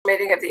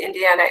meeting of the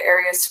Indiana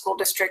Area School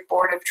District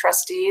Board of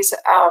Trustees.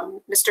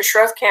 Mr.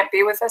 Schroth can't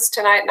be with us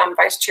tonight, and I'm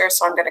vice chair,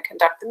 so I'm going to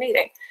conduct the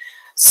meeting.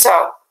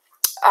 So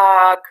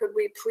could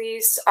we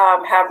please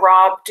have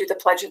Rob do the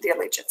Pledge of the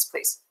Allegiance,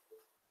 please?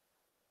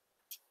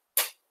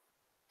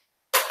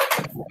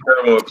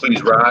 Everyone would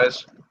please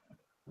rise.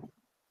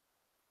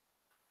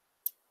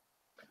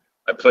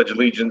 I pledge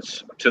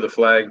allegiance to the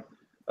flag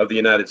of the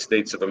United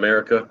States of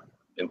America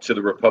and to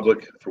the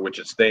republic for which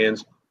it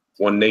stands,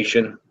 one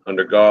nation,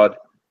 under God,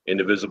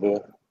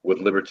 indivisible, with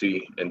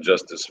liberty and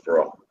justice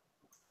for all.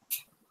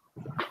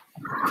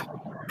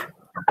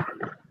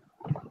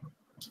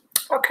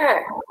 Okay.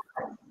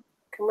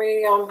 Can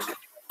we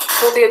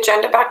pull the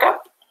agenda back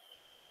up?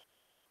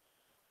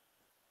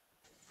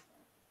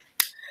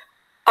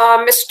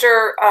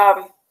 Mr.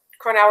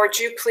 Cornell, would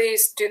you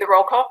please do the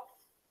roll call?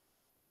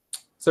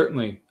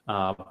 Certainly.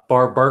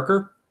 Barb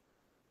Barker.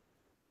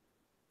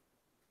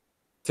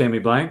 Tammy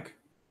Blank.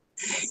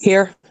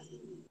 Here.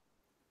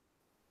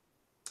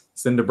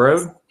 Cinda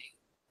Brode.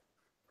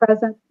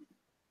 Present.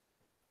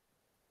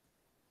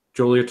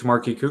 Julia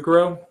Tamarki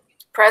Kukuro.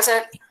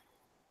 Present.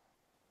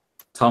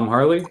 Tom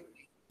Harley.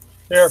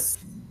 Here.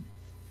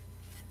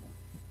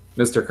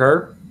 Mr.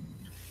 Kerr.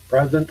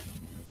 Present.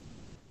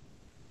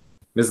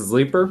 Mrs.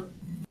 Leeper.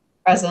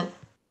 Present.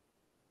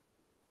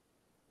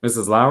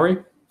 Mrs. Lowry.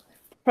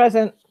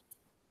 Present.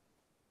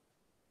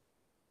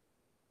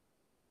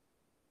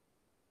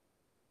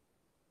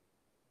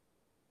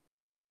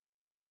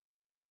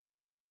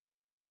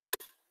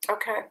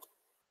 Okay.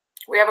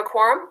 We have a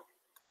quorum?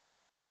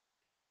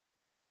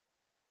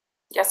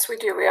 Yes, we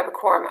do. We have a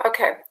quorum.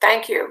 Okay.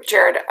 Thank you,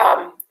 Jared.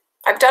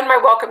 I've done my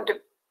welcome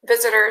to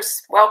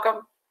visitors.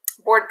 Welcome.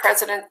 Board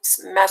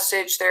president's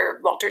message there.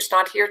 Walter's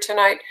not here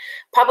tonight.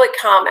 Public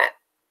comment.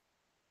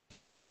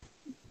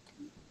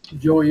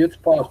 Joey, it's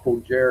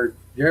possible.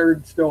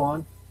 Jared's still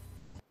on?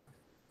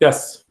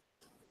 Yes.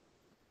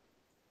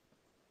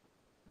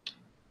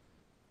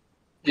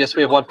 Yes,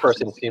 we have one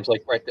person, it seems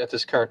like, right at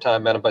this current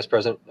time, Madam Vice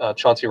President,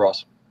 Chauncey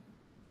Ross.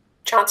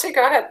 Chauncey,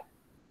 go ahead.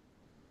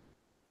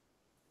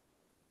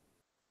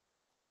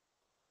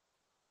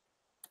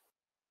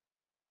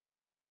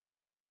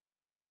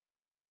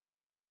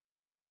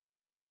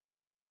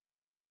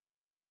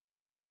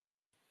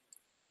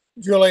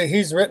 Julie,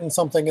 he's written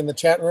something in the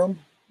chat room.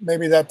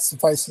 Maybe that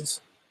suffices.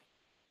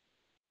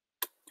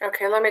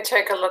 Okay, let me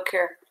take a look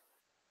here.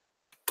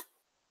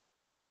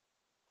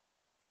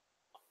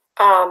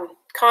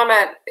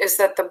 Comment is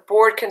that the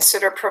board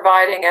consider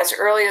providing as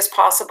early as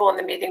possible in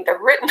the meeting the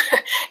written,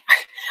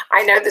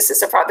 I know this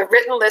is a problem, the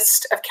written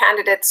list of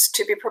candidates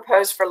to be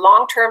proposed for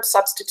long-term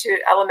substitute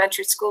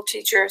elementary school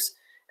teachers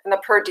and the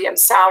per diem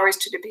salaries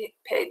to be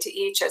paid to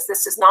each, as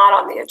this is not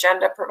on the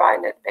agenda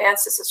provided in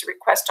advance. This is a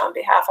request on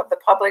behalf of the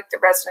public, the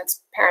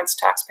residents, parents,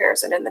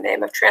 taxpayers, and in the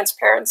name of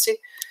transparency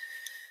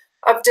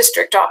of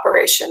district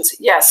operations.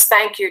 Yes,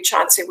 thank you,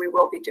 Chauncey. We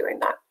will be doing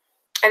that.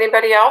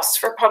 Anybody else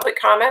for public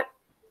comment?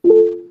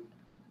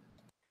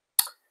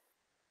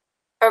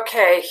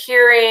 Okay,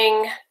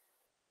 hearing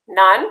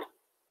none.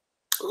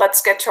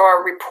 Let's get to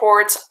our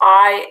reports.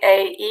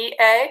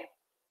 IAEA,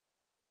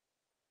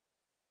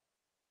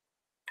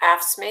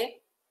 AFSCME,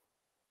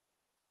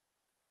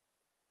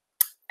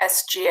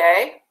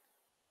 SGA,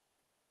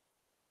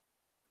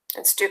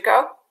 and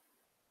Stuco.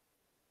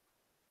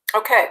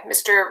 Okay,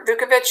 Mr.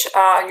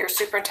 Vukovic, your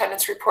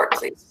superintendent's report,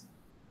 please.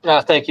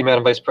 Thank you,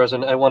 Madam Vice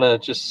President. I want to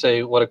just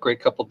say what a great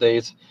couple of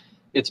days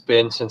it's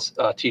been since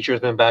teachers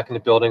have been back in the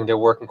building. They're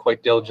working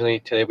quite diligently.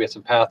 Today we had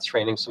some PATH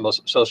training, some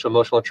social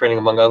emotional training,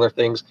 among other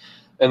things,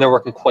 and they're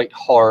working quite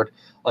hard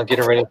on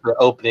getting ready for the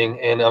opening.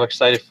 And I'm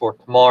excited for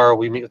tomorrow.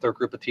 We meet with our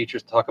group of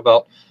teachers to talk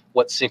about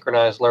what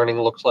synchronized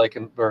learning looks like,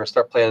 and we're going to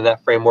start planning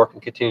that framework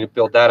and continue to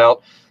build that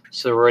out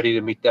so we're ready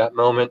to meet that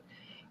moment.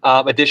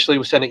 Additionally,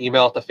 we sent an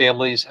email out to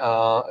families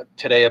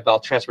today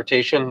about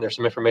transportation. There's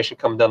some information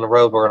coming down the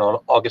road. We're on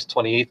August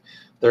 28th.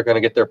 They're going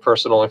to get their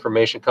personal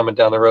information coming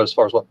down the road as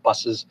far as what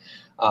buses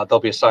they'll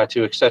be assigned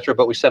to, et cetera.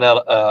 But we sent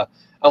out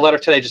a letter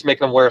today just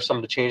making them aware of some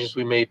of the changes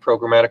we made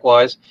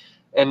programmatic-wise.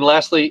 And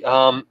lastly,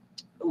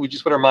 we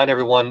just want to remind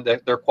everyone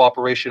that their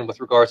cooperation with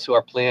regards to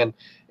our plan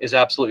is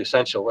absolutely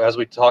essential. As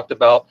we talked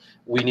about,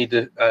 we need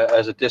to,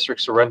 as a district,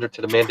 surrender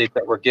to the mandate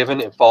that we're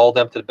given and follow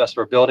them to the best of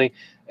our ability.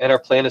 And our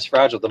plan is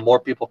fragile. The more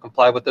people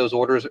comply with those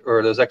orders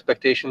or those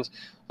expectations,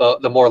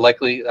 the more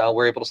likely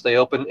we're able to stay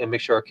open and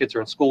make sure our kids are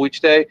in school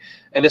each day.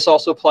 And this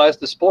also applies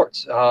to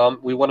sports.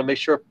 We want to make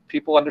sure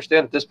people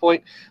understand at this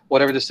point,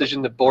 whatever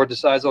decision the board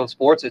decides on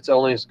sports, it's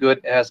only as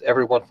good as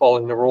everyone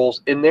following the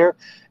rules in there.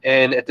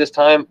 And at this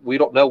time, we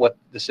don't know what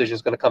decision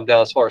is going to come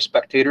down as far as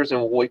spectators, and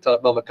we'll wait till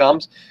that moment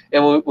comes.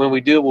 And when we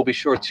do, we'll be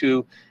sure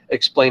to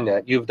explain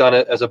that. You've done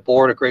it as a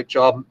board a great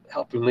job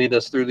helping lead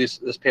us through this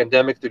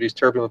pandemic, through these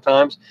turbulent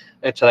times,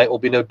 and tonight will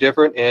be no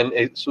different. And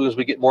as soon as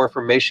we get more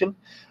information,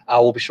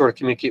 we'll be sure to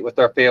communicate with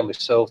our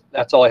families. So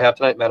that's all I have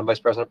tonight, Madam Vice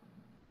President.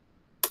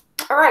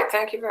 All right,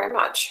 thank you very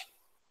much.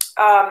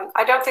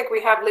 I don't think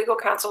we have legal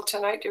counsel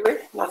tonight, do we?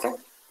 Nothing?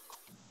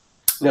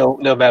 No,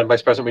 Madam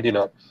Vice President, we do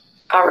not.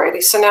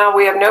 Alrighty, so now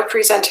we have no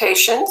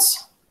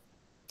presentations.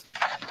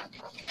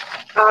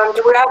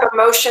 Do we have a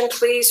motion,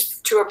 please,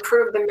 to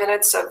approve the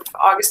minutes of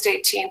August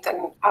 18th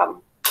and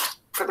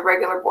for the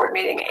regular board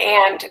meeting,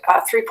 and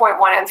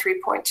 3.1 and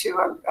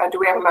 3.2? Do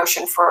we have a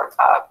motion for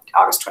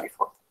August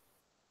 24th?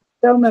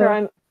 So moved. Sure,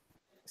 I'm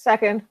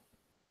second.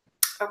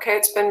 Okay,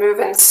 it's been moved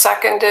and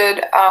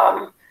seconded.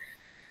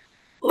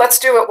 Let's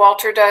do what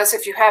Walter does.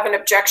 If you have an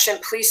objection,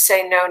 please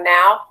say no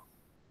now.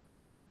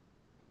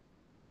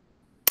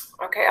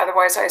 Okay,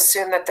 otherwise I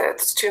assume that the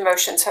two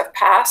motions have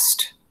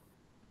passed.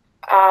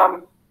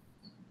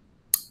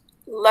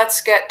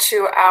 Let's get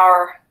to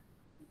our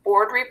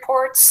board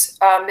reports.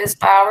 Ms.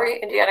 Lowry,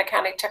 Indiana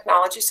County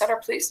Technology Center,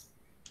 please.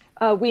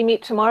 We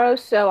meet tomorrow,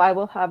 so I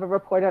will have a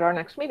report at our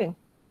next meeting.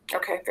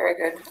 Okay, very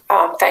good.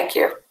 Thank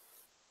you.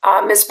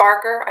 Ms.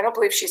 Barker, I don't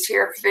believe she's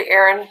here for the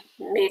Aaron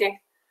meeting.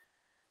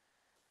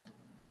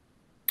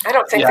 I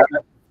don't think. I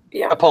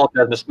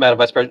apologize, Madam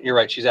Vice President. You're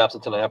right. She's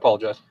absent tonight. I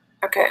apologize.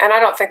 Okay, and I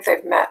don't think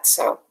they've met,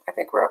 so I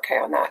think we're okay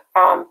on that.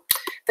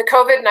 The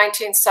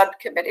COVID-19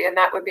 subcommittee, and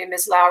that would be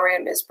Ms. Lowry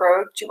and Ms.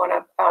 Broad. Do you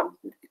want to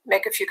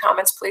make a few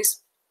comments,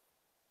 please?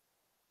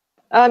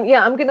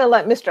 Yeah, I'm going to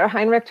let Mr.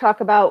 Heinrich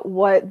talk about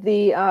what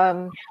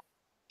the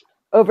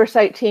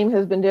oversight team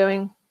has been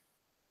doing.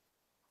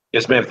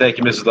 Yes, ma'am. Thank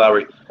you, Mrs.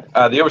 Lowry.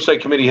 The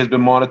Oversight Committee has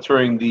been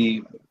monitoring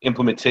the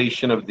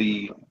implementation of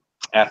the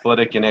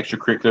athletic and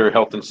extracurricular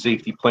health and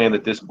safety plan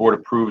that this board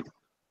approved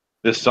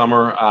this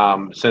summer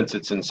since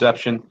its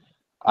inception.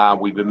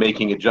 We've been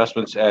making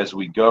adjustments as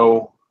we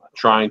go,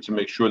 trying to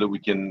make sure that we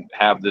can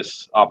have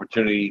this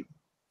opportunity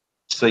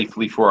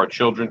safely for our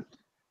children.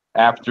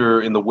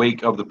 In the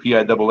wake of the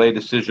PIAA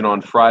decision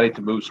on Friday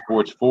to move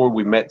sports forward,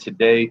 we met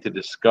today to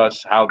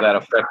discuss how that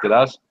affected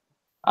us.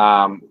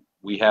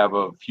 We have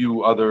a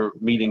few other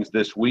meetings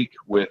this week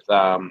with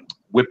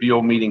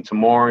WPIAL meeting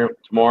tomorrow,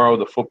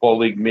 the Football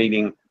League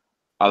meeting,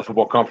 the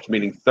Football Conference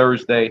meeting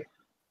Thursday.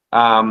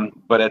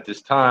 But at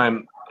this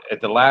time,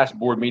 at the last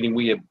board meeting,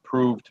 we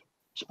approved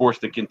sports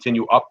to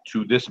continue up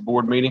to this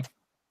board meeting.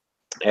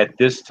 At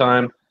this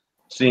time,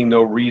 seeing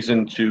no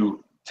reason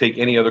to take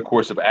any other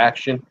course of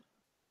action,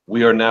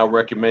 we are now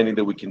recommending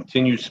that we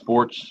continue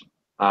sports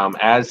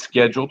as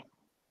scheduled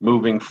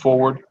moving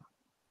forward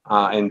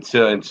and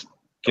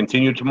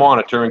continue to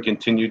monitor and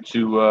continue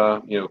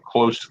to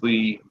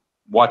closely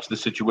watch the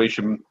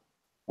situation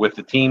with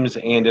the teams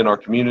and in our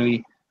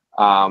community.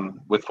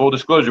 With full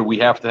disclosure, we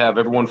have to have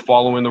everyone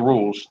following the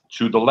rules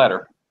to the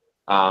letter,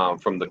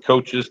 from the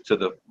coaches to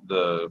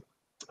the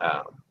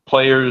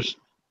players,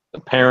 the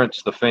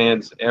parents, the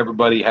fans.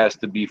 Everybody has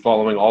to be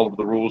following all of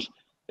the rules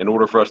in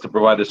order for us to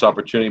provide this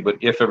opportunity. But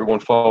if everyone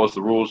follows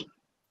the rules,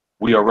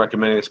 we are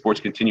recommending that sports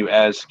continue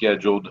as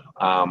scheduled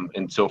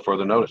until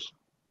further notice.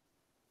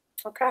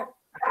 Okay.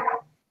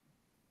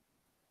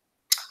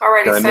 All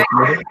righty. Thank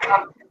you.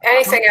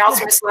 Anything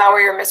else, Ms.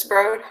 Lowry or Ms.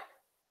 Broad?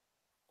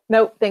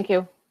 Nope, thank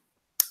you.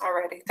 All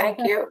righty. Thank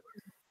you.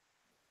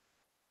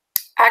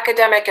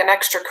 Academic and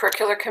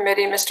Extracurricular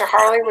Committee, Mr.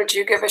 Harley, would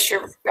you give us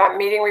your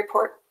meeting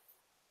report?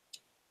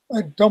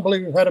 I don't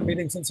believe we've had a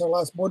meeting since our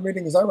last board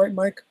meeting. Is that right,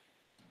 Mike?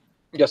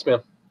 Yes,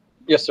 ma'am.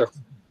 Yes, sir.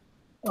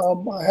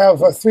 I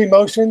have 3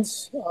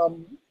 motions.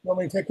 Want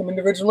me to take them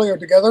individually or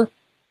together?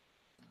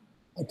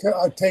 I do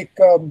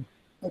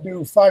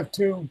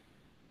 5.2.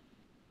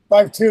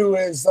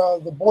 5.2 is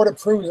the board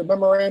approves a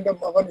memorandum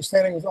of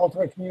understanding with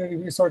Ultimate Community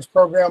Resource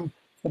Program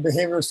for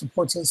behavior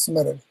supports as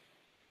submitted.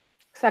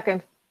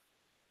 Second.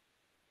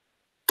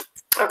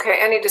 Okay,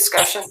 any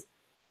discussion?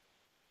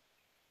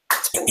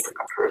 It's been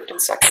approved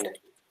and seconded.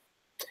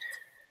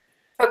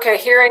 Okay,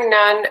 hearing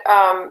none,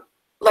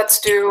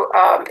 let's do,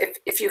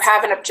 if you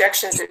have an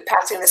objection to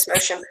passing this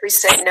motion, please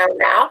say no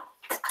now.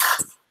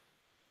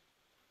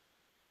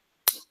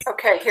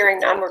 Okay, hearing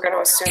none, we're going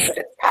to assume that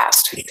it's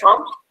passed.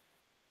 Tom?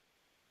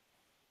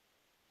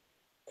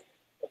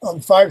 On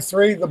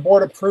 5.3, the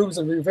board approves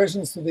of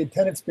revisions to the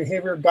attendance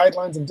behavior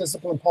guidelines and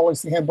discipline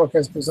policy handbook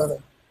as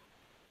presented.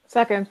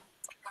 Second.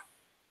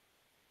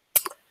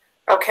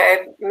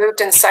 Okay,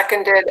 moved and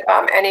seconded.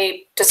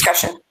 Any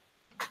discussion?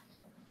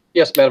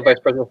 Yes, Madam Vice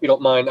President, if you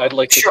don't mind, I'd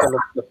like to turn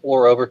the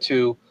floor over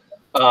to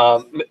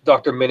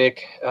Dr. Minnick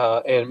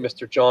and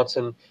Mr.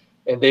 Johnson,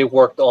 and they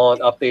worked on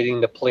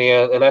updating the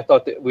plan. And I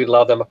thought that we'd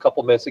allow them a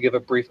couple minutes to give a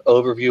brief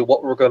overview.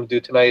 What we're going to do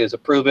tonight is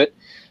approve it,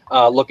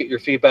 look at your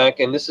feedback,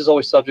 and this is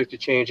always subject to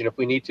change. And if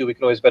we need to, we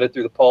can always vet it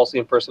through the Policy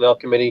and Personnel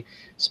Committee,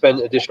 spend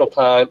additional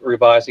time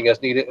revising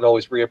as needed, and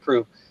always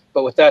reapprove.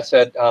 But with that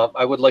said,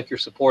 I would like your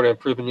support in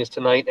approving this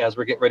tonight as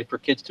we're getting ready for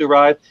kids to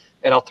arrive.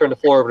 And I'll turn the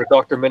floor over to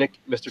Dr. Minnick,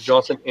 Mr.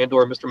 Johnson,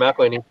 and/or Mr.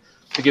 McElhaney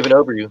to give an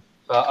overview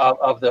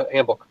of the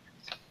handbook.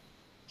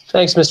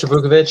 Thanks, Mr.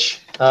 Vukovic,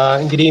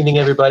 and good evening,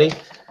 everybody.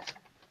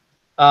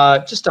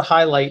 Just to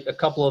highlight a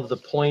couple of the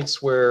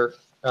points where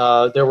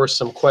there were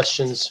some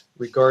questions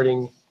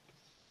regarding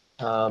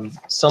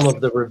some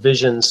of the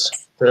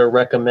revisions that are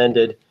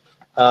recommended.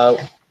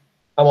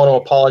 I want to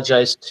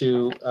apologize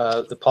to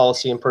the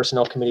Policy and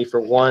Personnel Committee for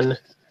one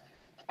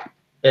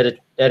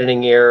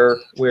editing error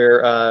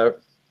where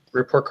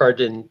report card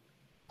didn't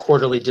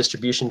quarterly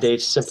distribution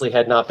dates simply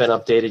had not been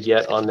updated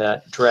yet on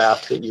that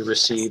draft that you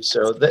received.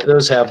 So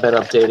those have been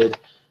updated.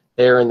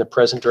 They're in the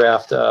present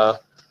draft, the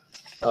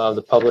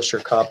publisher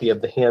copy of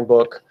the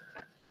handbook.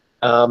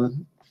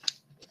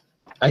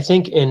 I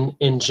think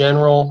in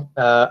general,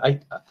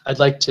 I'd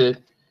like to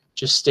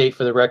just state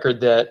for the record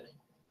that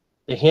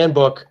the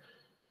handbook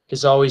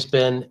has always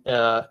been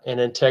an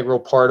integral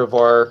part of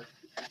our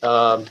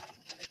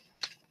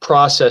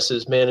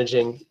processes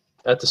managing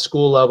at the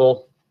school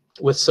level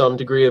with some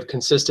degree of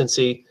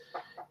consistency.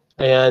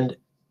 And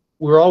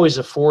we're always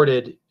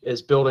afforded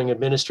as building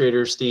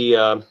administrators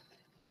the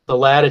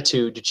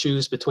latitude to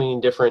choose between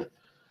different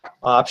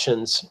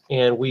options.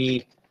 And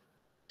we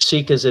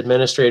seek as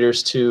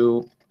administrators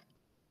to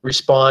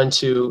respond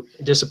to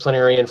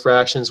disciplinary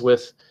infractions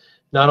with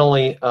not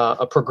only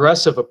a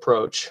progressive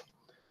approach,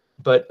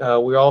 but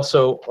we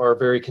also are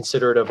very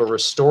considerate of a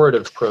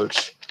restorative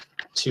approach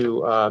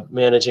to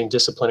managing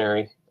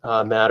disciplinary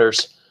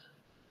matters.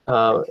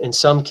 In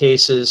some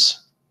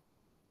cases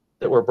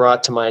that were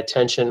brought to my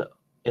attention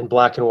in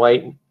black and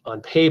white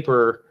on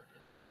paper,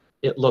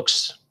 it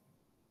looks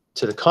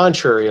to the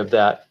contrary of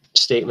that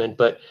statement.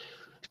 But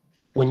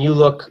when you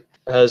look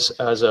as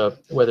a,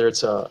 whether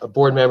it's a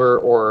board member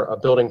or a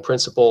building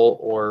principal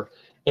or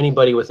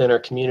anybody within our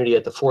community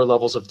at the 4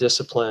 levels of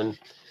discipline,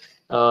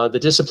 the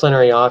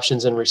disciplinary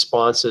options and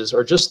responses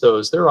are just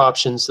those. They're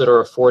options that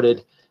are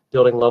afforded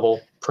building level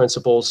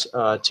principals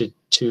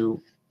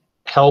to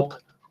help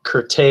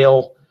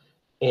curtail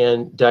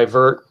and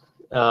divert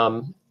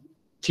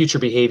future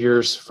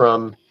behaviors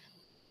from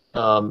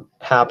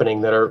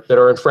happening that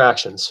are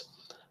infractions.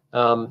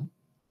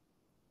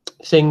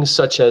 Things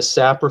such as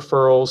SAP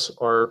referrals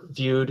are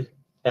viewed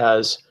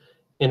as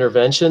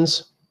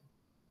interventions.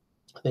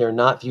 They are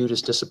not viewed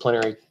as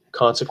disciplinary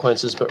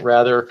consequences, but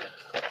rather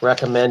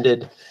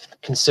recommended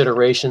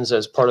considerations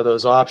as part of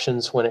those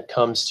options when it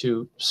comes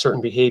to certain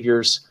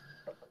behaviors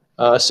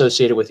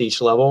associated with each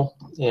level.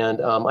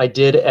 And I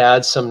did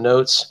add some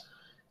notes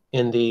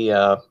in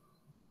the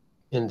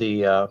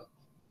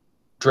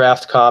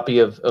draft copy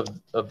of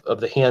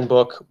the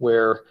handbook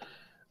where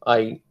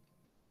I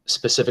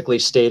specifically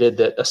stated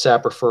that a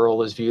SAP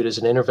referral is viewed as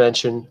an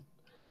intervention,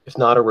 if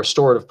not a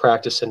restorative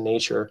practice in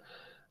nature.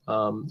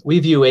 We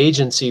view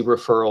agency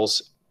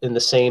referrals in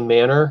the same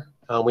manner.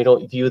 We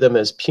don't view them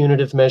as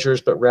punitive measures,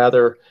 but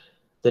rather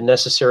the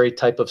necessary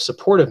type of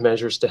supportive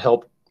measures to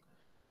help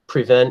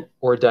prevent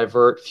or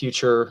divert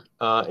future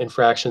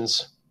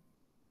infractions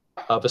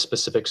of a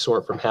specific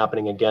sort from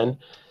happening again.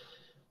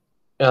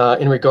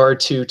 In regard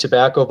to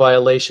tobacco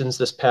violations,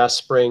 this past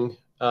spring,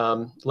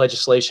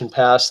 legislation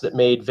passed that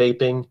made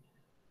vaping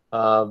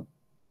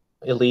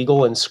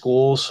illegal in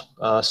schools.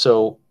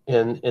 So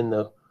in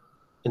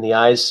the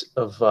eyes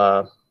of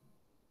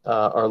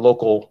our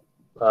local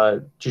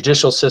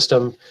judicial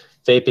system,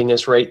 vaping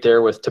is right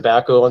there with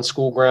tobacco on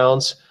school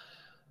grounds.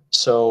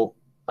 So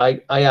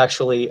I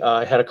actually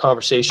had a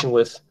conversation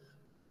with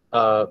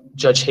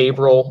Judge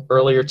Haverhill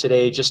earlier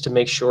today just to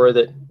make sure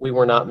that we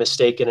were not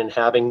mistaken in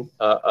having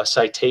a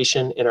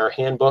citation in our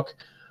handbook.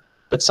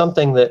 But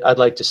something that I'd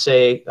like to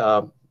say,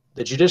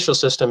 the judicial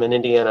system in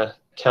Indiana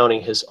County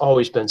has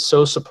always been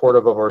so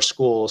supportive of our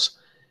schools.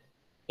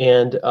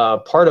 And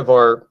part of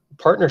our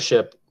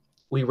partnership,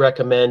 we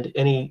recommend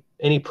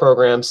any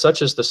program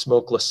such as the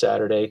Smokeless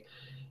Saturday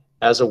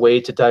as a way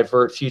to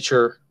divert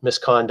future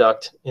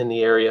misconduct in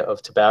the area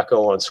of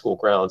tobacco on school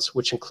grounds,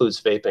 which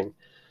includes vaping.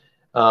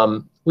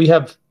 We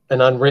have an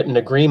unwritten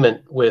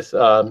agreement with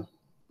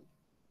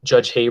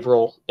Judge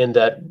Haverhill in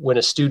that when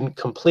a student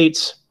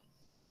completes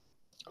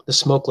the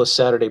Smokeless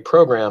Saturday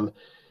program,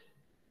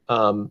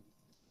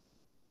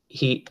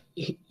 he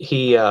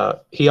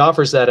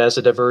offers that as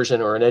a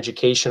diversion or an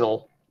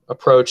educational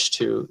approach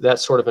to that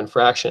sort of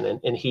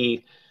infraction, and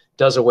he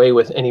does away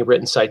with any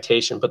written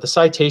citation. But the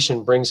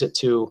citation brings it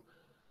to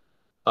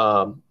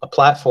a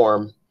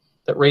platform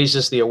that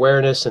raises the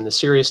awareness and the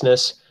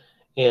seriousness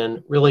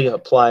and really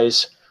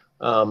applies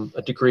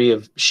a degree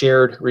of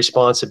shared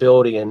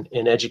responsibility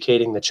in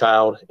educating the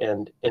child.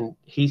 And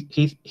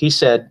he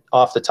said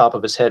off the top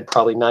of his head,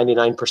 probably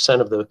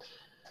 99% of the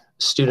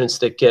students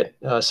that get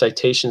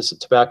citations,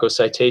 tobacco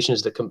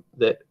citations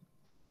that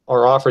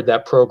are offered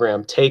that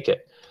program take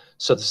it.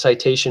 So the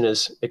citation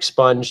is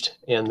expunged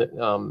and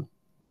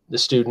the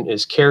student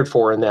is cared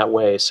for in that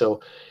way.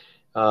 So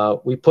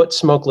we put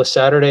Smokeless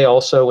Saturday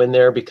also in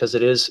there because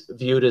it is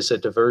viewed as a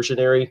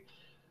diversionary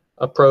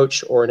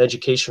approach or an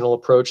educational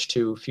approach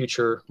to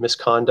future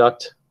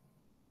misconduct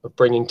of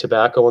bringing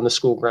tobacco on the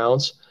school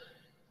grounds.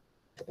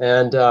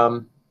 And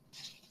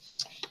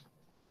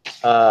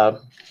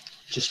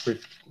just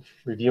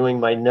reviewing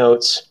my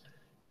notes.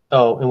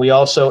 Oh, and we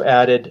also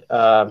added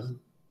the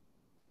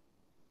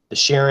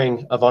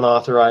sharing of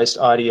unauthorized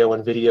audio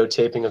and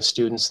videotaping of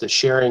students. The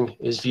sharing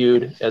is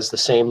viewed as the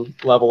same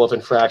level of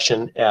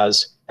infraction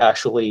as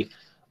actually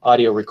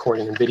audio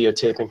recording and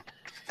videotaping.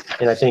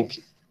 And I think,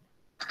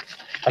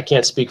 I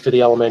can't speak for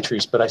the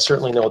elementaries, but I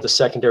certainly know at the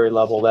secondary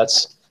level,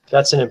 that's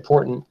an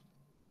important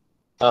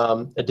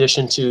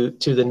addition to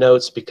the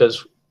notes,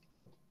 because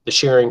the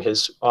sharing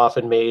has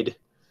often made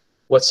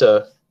what's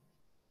a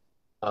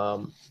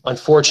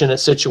unfortunate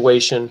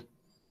situation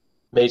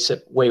makes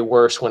it way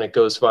worse when it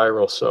goes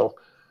viral. So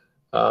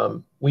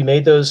we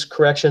made those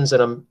corrections,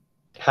 and I'm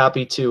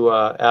happy to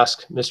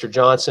ask Mr.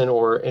 Johnson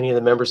or any of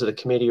the members of the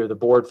committee or the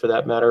board for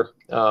that matter.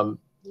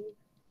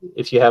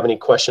 If you have any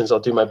questions, I'll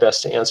do my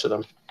best to answer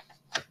them.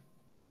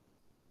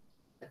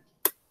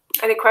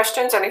 Any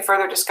questions? Any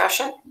further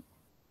discussion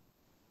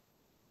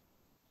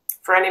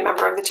for any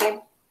member of the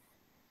team?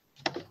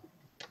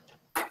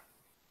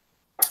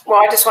 Well,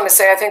 I just want to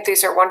say I think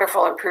these are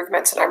wonderful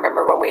improvements. And I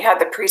remember when we had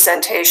the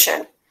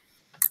presentation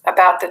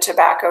about the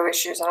tobacco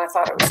issues, and I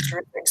thought it was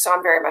terrific. So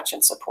I'm very much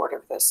in support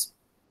of this.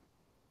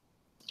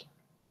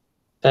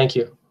 Thank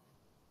you.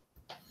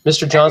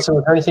 Mr. Johnson,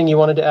 was there anything you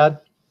wanted to add?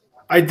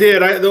 I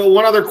did. The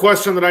one other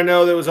question that I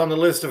know that was on the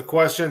list of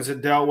questions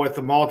that dealt with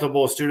the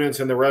multiple students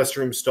in the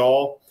restroom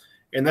stall,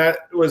 and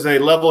that was a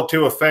level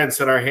 2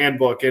 offense in our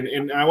handbook.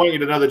 And I want you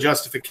to know the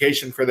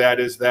justification for that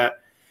is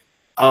that,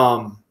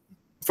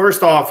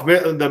 first off,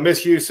 the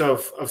misuse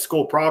of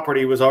school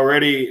property was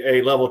already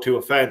a level 2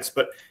 offense,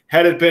 but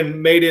had it been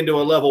made into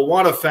a level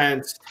 1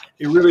 offense,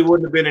 it really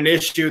wouldn't have been an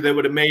issue that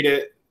would have made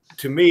it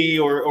to me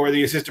or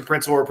the assistant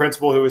principal or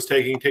principal who was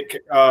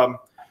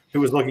who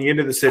was looking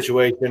into the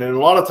situation. And a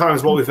lot of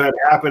times what we've had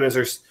happen is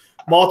there's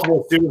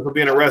multiple students will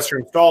be in a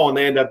restroom stall and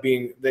they end up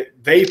being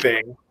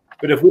vaping.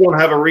 But if we don't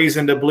have a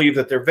reason to believe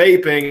that they're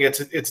vaping,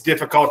 it's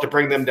difficult to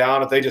bring them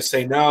down. If they just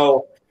say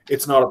no,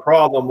 it's not a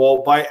problem.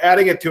 Well, by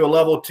adding it to a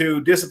level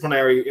 2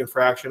 disciplinary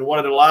infraction,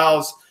 what it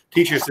allows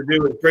teachers to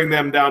do is bring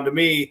them down to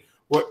me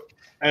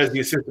as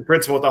the assistant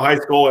principal at the high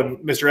school and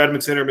Mr.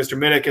 Edmondson or Mr.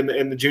 Minnick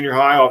in the junior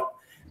high.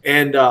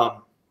 And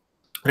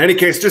in any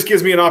case, just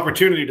gives me an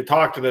opportunity to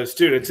talk to those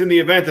students. In the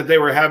event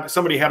that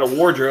somebody had a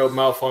wardrobe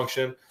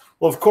malfunction,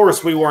 well, of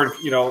course we weren't,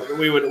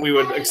 we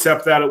would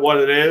accept that at what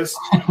it is,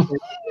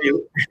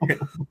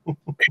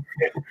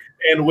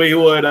 and we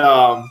would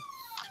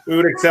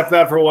accept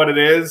that for what it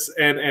is,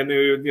 and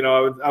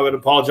I would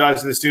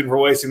apologize to the student for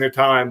wasting their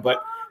time.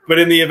 But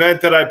in the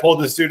event that I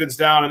pulled the students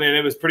down and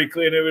it was pretty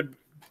clear, and it would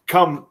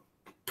come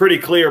pretty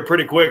clear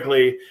pretty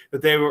quickly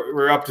that they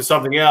were up to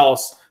something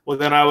else. Well,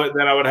 then I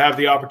would have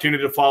the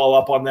opportunity to follow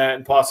up on that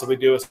and possibly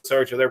do a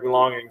search of their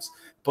belongings.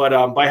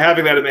 But by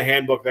having that in the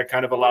handbook, that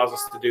kind of allows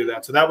us to do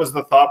that. So that was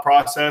the thought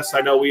process.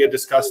 I know we had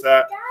discussed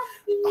that.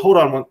 Hold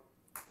on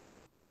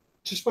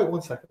just wait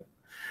 1 second.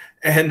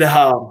 And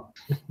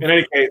in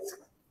any case,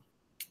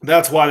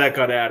 that's why that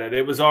got added.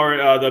 It was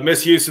already the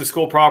misuse of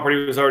school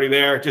property was already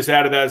there. Just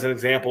added that as an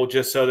example,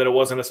 just so that it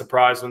wasn't a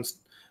surprise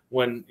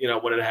when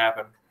it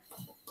happened.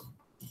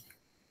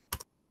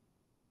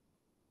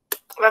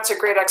 That's a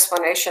great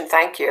explanation.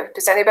 Thank you.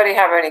 Does anybody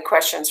have any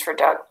questions for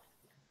Doug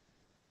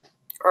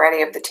or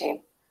any of the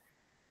team?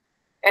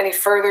 Any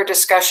further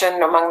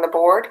discussion among the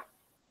board?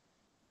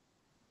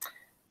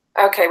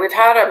 Okay, we've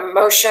had a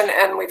motion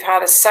and we've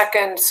had a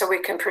second, so we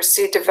can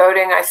proceed to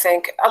voting, I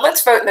think.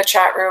 Let's vote in the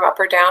chat room, up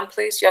or down,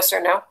 please. Yes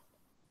or no?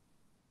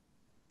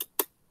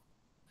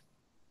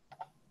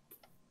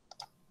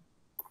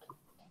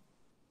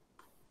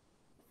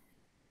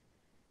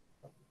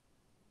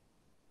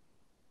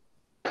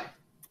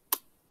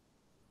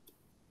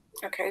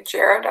 Okay,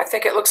 Jared, I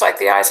think it looks like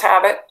the ayes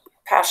have it.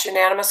 Passed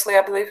unanimously,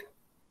 I believe.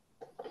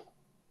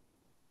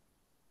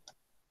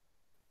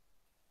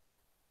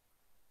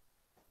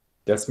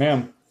 Yes,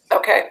 ma'am.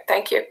 Okay,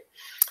 thank you.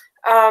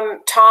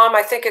 Tom,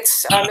 I think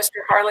it's Mr.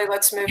 Harley.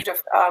 Let's move to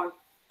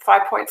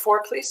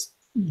 5.4, please.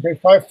 Okay,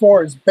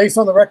 5.4 is based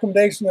on the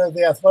recommendation of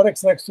the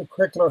Athletics and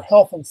Extracurricular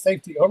Health and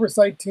Safety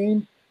Oversight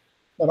Team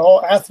that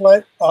all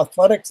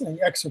athletics and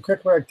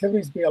extracurricular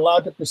activities be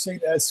allowed to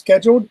proceed as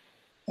scheduled,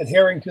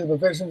 adhering to the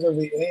provisions of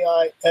the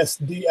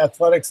AISD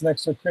Athletics and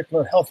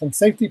Extracurricular Health and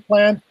Safety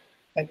Plan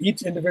and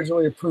each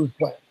individually approved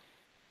plan.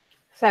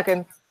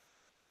 Second.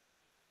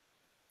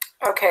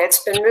 Okay, it's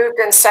been moved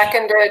and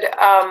seconded.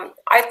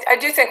 I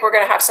do think we're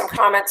going to have some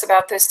comments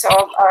about this, so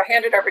I'll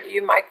hand it over to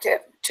you, Mike,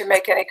 to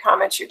make any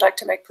comments you'd like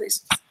to make,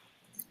 please.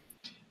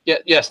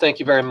 Yes, thank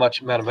you very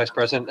much, Madam Vice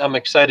President. I'm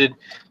excited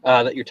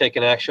that you're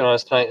taking action on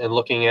this tonight and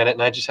looking at it,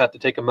 and I just have to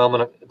take a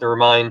moment to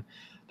remind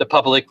the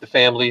public, the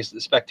families, the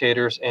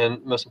spectators,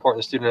 and most important,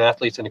 the student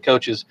athletes and the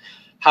coaches,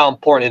 how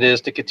important it is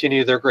to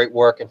continue their great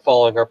work and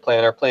following our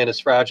plan. Our plan is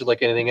fragile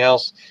like anything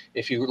else.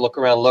 If you look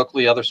around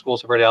locally, other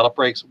schools have already had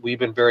outbreaks. We've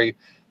been very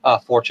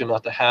fortunate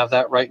not to have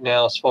that right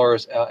now as far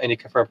as any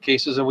confirmed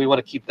cases, and we want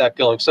to keep that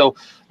going. So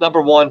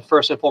number one,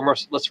 first and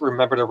foremost, let's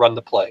remember to run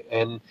the play.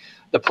 And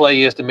the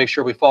play is to make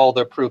sure we follow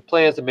the approved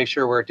plans, to make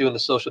sure we're doing the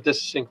social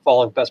distancing,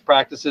 following best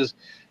practices,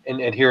 and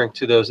adhering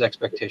to those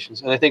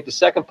expectations. And I think the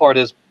second part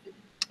is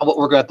what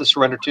we're going to have to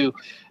surrender to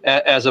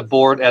as a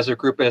board, as a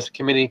group, as a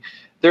committee.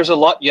 There's a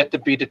lot yet to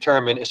be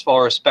determined as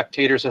far as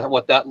spectators and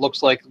what that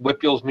looks like.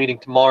 WIPIAL's meeting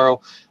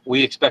tomorrow.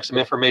 We expect some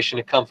information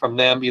to come from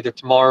them either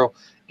tomorrow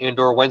and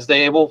or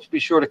Wednesday, and we'll be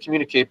sure to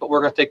communicate, but we're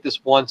going to take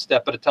this one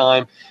step at a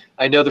time.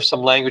 I know there's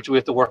some language we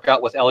have to work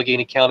out with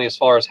Allegheny County as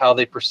far as how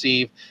they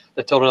perceive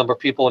the total number of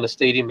people in the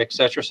stadium, et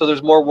cetera. So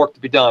there's more work to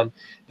be done.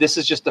 This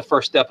is just the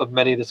first step of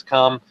many that's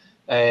come,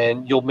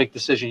 and you'll make the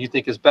decision you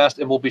think is best,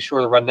 and we'll be sure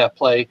to run that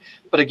play.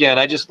 But again,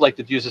 I just like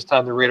to use this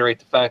time to reiterate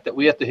the fact that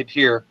we have to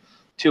adhere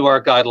to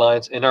our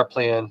guidelines and our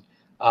plan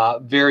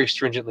very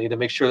stringently to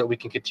make sure that we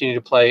can continue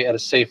to play at a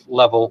safe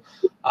level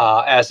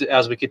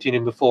as we continue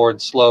to move forward in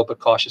slow but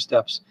cautious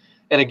steps.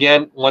 And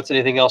again, once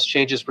anything else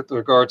changes with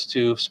regards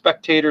to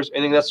spectators,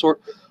 anything of that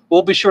sort,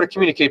 we'll be sure to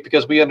communicate,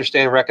 because we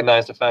understand and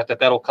recognize the fact that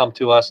that'll come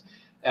to us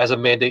as a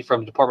mandate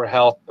from the Department of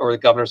Health or the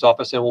governor's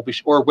office, and we'll be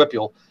or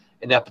WIPUL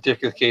in that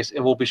particular case,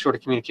 and we'll be sure to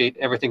communicate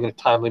everything in a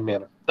timely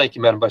manner. Thank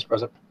you, Madam Vice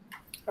President.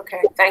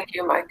 Okay, thank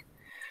you, Mike.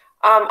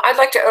 I'd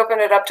like to open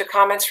it up to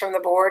comments from the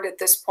board at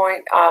this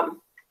point.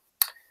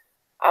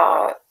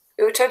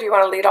 Uta, do you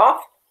want to lead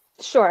off?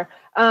 Sure.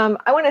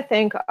 I want to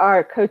thank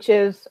our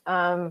coaches,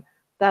 the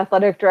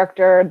athletic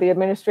director, the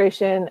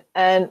administration,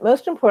 and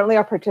most importantly,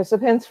 our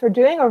participants for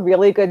doing a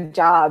really good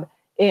job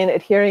in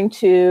adhering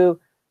to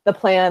the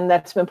plan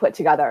that's been put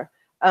together.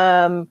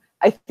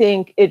 I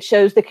think it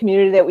shows the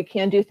community that we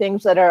can do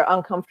things that are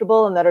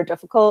uncomfortable and that are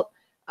difficult,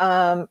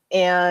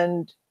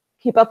 and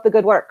keep up the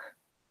good work.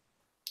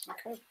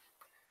 Okay.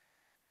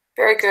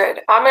 Very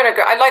good. I'm going to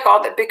go. I'd like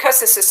all that, because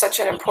this is such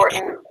an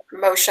important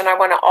motion, I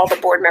want all the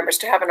board members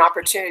to have an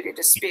opportunity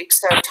to speak.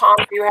 So Tom,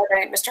 do you have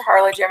any, Mr.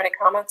 Harley, do you have any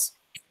comments?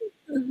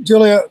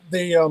 Julia,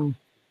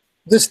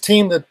 this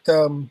team that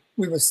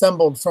we've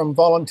assembled from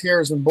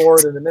volunteers and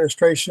board and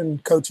administration,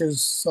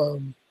 coaches,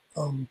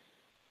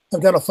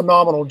 have done a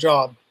phenomenal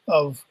job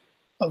of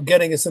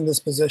getting us in this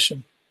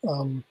position.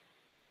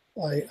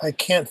 I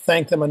can't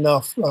thank them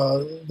enough.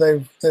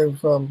 They've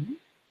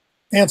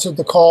answered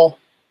the call.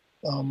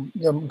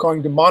 They're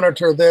going to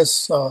monitor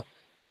this.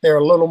 They're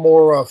a little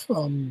more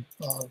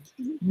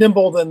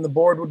nimble than the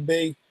board would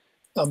be,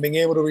 being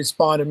able to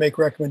respond and make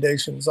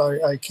recommendations.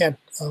 I can't.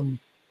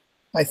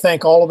 I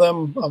thank all of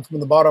them from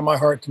the bottom of my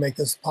heart to make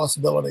this a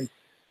possibility.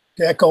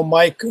 To echo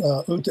Mike,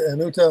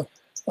 Uta,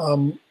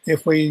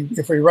 if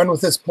we run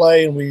with this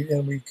play and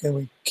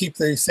we keep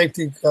the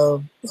safety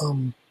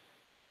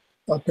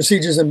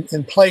procedures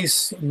in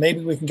place,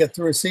 maybe we can get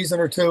through a season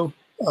or two.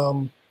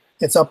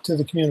 It's up to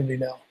the community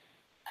now.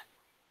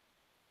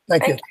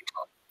 Thank you.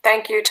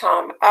 Thank you,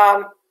 Tom.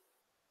 Madam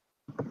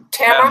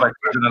Tamara? Vice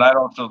President, I'd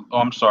also,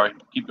 I'm sorry,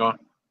 keep going.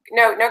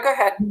 No, go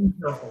ahead.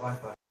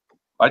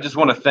 I just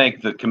want to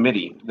thank the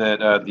committee, that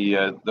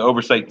the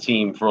oversight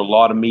team, for a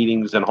lot of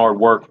meetings and hard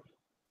work,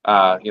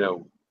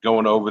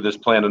 going over this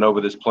plan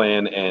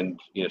and,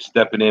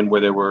 stepping in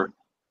where there were,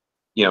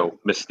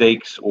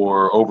 mistakes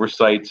or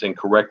oversights and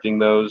correcting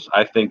those.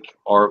 I think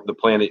the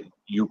plan that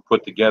you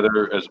put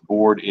together as a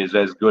board is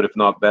as good, if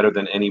not better,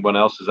 than anyone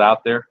else's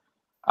out there.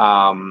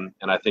 And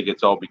I think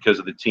it's all because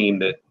of the team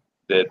that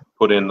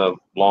put in the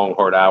long,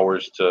 hard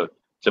hours to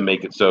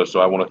make it so.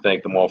 So I want to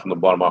thank them all from the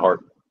bottom of my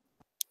heart.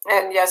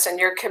 And yes, and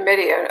your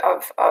committee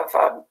of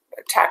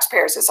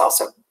taxpayers has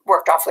also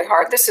worked awfully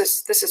hard. This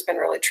has been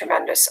really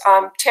tremendous.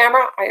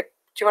 Tamara, do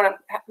you want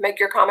to make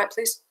your comment,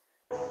 please?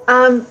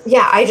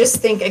 Yeah, I just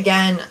think,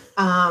 again,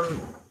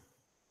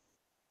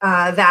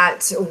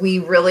 that we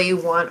really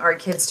want our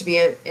kids to be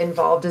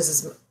involved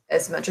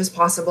as much as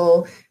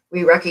possible.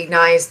 We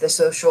recognize the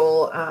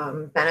social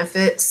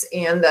benefits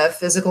and the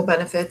physical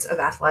benefits of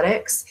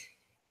athletics.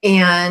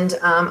 And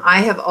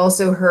I have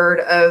also heard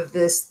of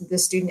the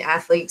student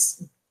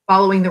athletes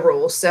following the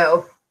rules.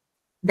 So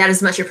that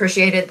is much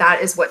appreciated.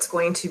 That is what's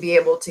going to be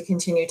able to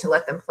continue to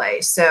let them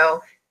play.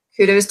 So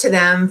kudos to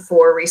them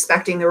for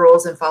respecting the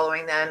rules and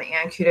following them.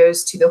 And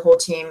kudos to the whole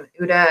team,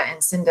 Uta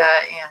and Cinda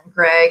and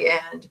Greg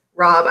and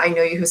Rob. I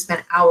know you have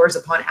spent hours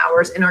upon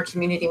hours, and our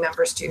community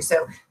members too.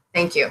 So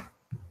thank you.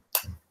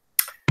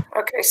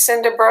 Okay,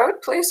 Cinda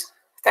Brode, please.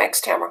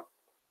 Thanks, Tamara.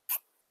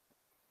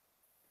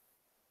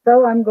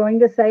 So I'm going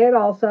to say it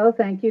also.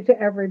 Thank you to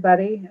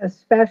everybody,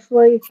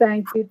 especially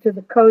thank you to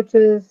the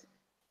coaches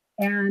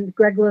and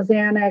Greg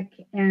Lazanik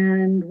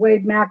and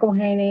Wade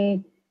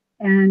McElhaney,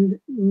 and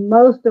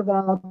most of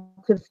all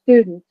to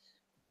students,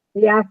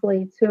 the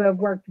athletes who have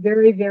worked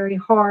very, very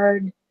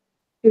hard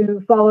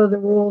to follow the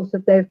rules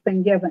that they've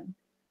been given.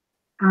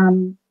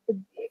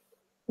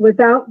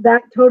 Without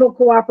that total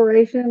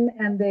cooperation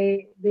and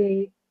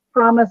the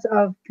promise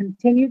of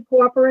continued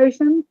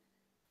cooperation,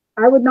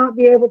 I would not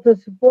be able to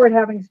support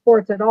having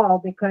sports at all,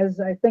 because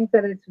I think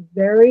that it's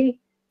very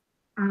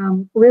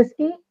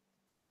risky.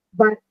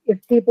 But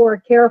if people are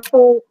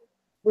careful,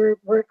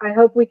 I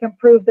hope we can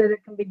prove that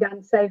it can be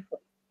done safely.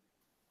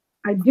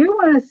 I do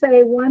want to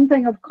say one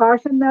thing of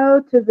caution,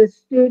 though, to the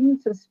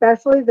students,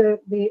 especially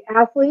the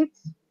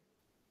athletes.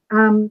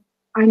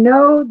 I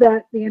know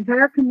that the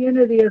entire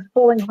community is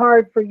pulling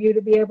hard for you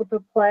to be able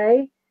to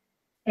play,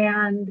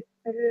 and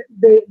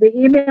the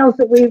emails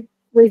that we've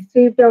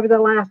received over the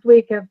last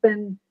week have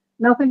been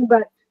nothing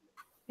but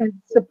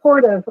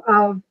supportive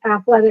of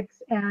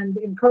athletics and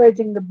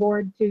encouraging the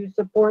board to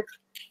support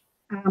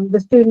the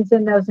students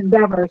in those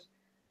endeavors.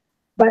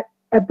 But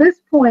at this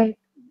point,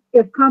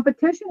 if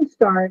competition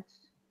starts,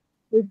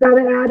 we've got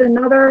to add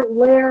another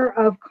layer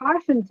of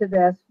caution to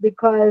this,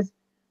 because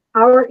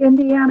our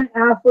Indiana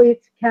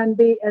athletes can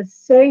be as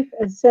safe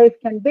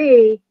can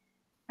be.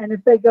 And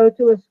if they go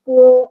to a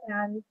school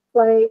and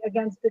play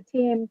against a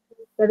team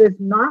that is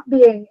not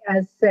being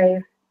as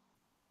safe,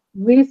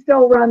 we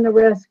still run the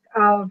risk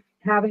of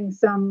having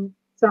some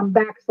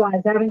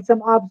backslides, having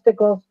some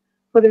obstacles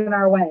put in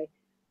our way.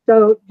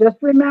 So just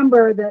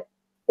remember that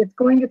it's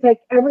going to take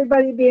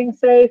everybody being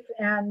safe,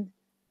 and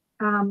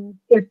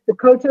if the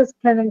coaches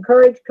can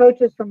encourage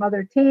coaches from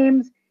other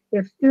teams,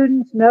 if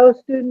students know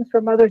students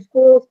from other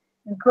schools,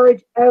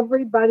 encourage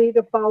everybody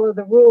to follow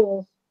the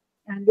rules,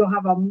 and you'll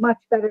have a much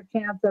better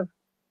chance of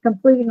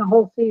completing a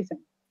whole season.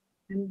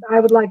 And I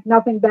would like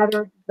nothing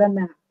better than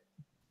that.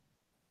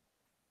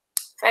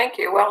 Thank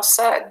you. Well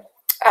said.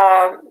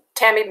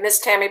 Ms.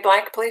 Tammy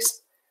Blank,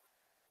 please.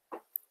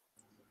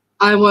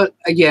 I want,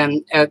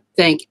 again,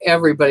 thank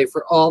everybody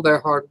for all their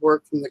hard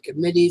work, from the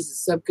committees, the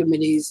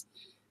subcommittees,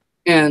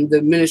 and the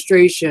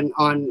administration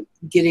on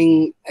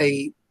getting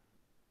a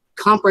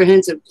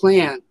comprehensive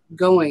plan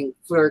going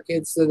for our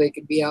kids so they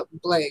can be out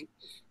and play.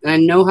 And I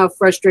know how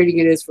frustrating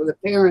it is for the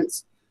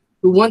parents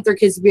who want their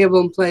kids to be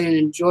able to play and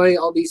enjoy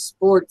all these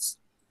sports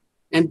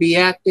and be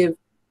active.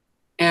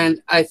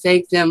 And I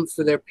thank them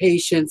for their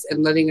patience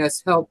and letting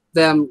us help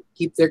them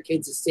keep their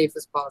kids as safe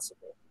as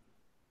possible.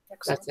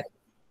 Excellent. That's it.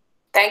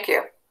 Thank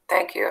you.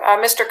 Thank you.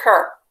 Mr.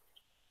 Kerr.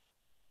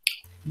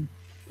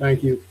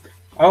 Thank you.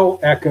 I'll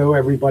echo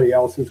everybody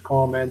else's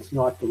comments,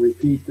 not to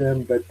repeat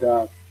them, but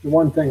the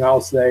one thing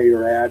I'll say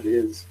or add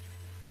is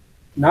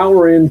now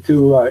we're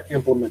into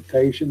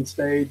implementation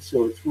stage,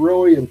 so it's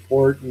really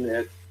important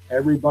that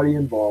everybody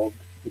involved,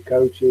 the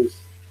coaches,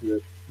 the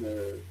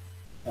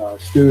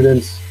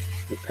students,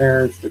 the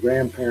parents, the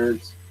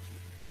grandparents,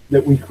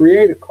 that we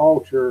create a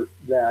culture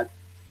that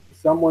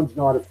someone's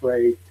not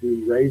afraid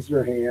to raise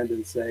their hand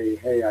and say,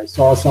 hey, I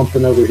saw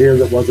something over here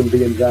that wasn't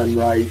being done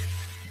right.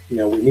 You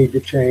know, we need to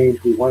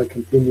change. We want to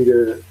continue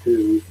to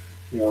you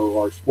know,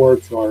 our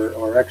sports, our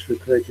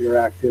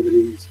extracurricular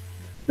activities.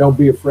 Don't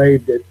be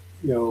afraid that,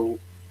 you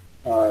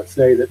know,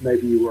 say that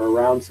maybe you were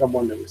around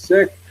someone that was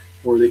sick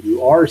or that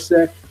you are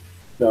sick.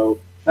 So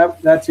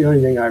that's the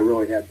only thing I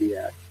really had to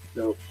add.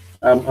 So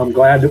I'm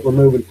glad that we're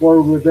moving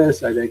forward with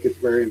this. I think it's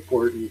a very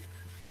important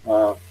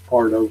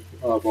part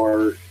of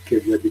our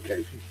kids'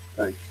 education.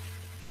 Thanks.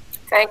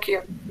 Thank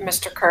you,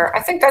 Mr. Kerr.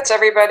 I think that's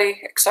everybody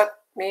except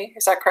me.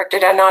 Is that correct?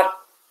 Did I not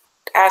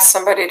ask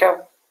somebody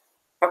to?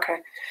 Okay.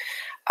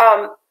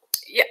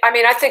 Yeah, I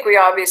mean, I think we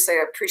obviously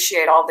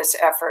appreciate all this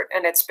effort,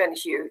 and it's been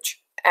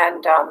huge.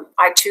 And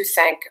I too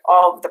thank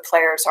all of the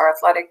players, our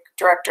athletic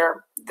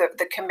director,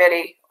 the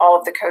committee, all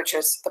of the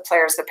coaches, the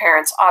players, the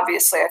parents.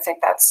 Obviously, I think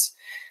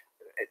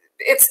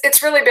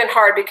it's really been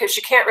hard because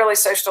you can't really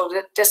social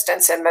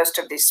distance in most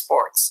of these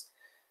sports.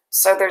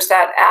 So there's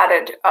that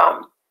added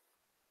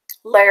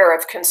layer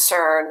of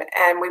concern,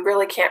 and we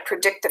really can't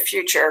predict the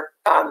future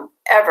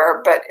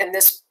ever. But in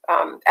this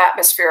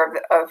atmosphere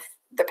of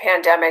the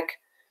pandemic,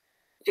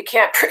 you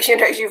can't, you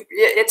know,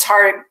 it's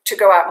hard to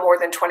go out more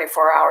than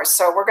 24 hours.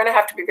 So we're going to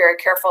have to be very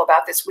careful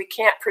about this. We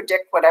can't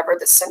predict whatever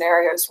the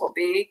scenarios will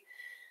be.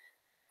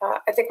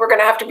 I think we're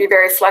going to have to be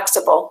very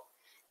flexible.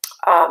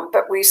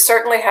 But we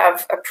certainly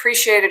have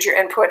appreciated your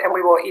input, and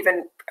we will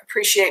even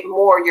appreciate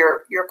more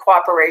your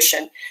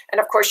cooperation.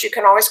 And of course, you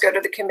can always go to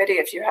the committee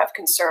if you have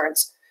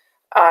concerns.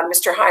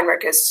 Mr.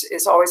 Heinrich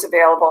is always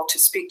available to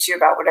speak to you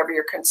about whatever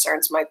your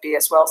concerns might be,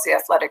 as well as the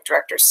athletic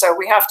director. So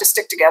we have to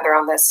stick together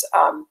on this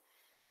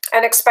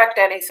and expect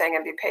anything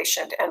and be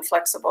patient and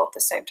flexible at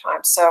the same time.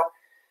 So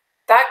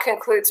that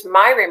concludes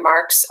my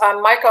remarks.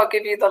 Mike, I'll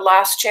give you the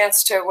last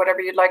chance to whatever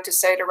you'd like to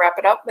say to wrap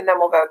it up, and then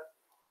we'll vote.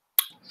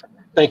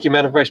 Thank you,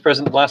 Madam Vice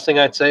President. The last thing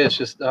I'd say is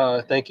just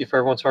thank you for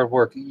everyone's hard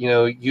work. You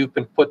know, you've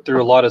been put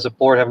through a lot as a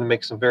board, having to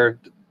make some very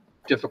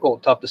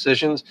difficult, tough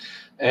decisions,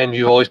 and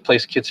you always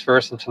place kids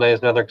first. And tonight is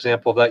another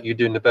example of that. You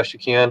doing the best you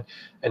can.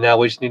 And now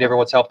we just need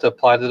everyone's help to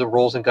apply to the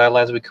rules and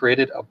guidelines we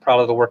created. I'm proud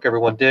of the work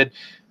everyone did.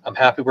 I'm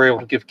happy we're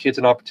able to give kids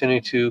an opportunity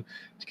to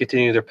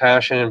continue their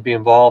passion and be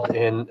involved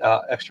in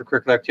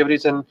extracurricular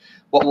activities. And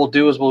what we'll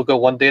do is we'll go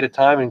one day at a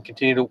time and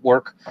continue to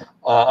work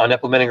on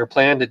implementing our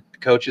plan. The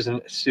coaches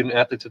and student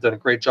athletes have done a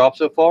great job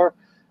so far,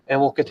 and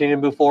we'll continue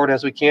to move forward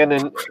as we can.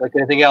 And like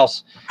anything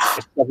else,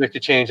 it's subject to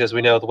change, as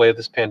we know, the way of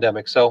this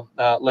pandemic. So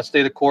let's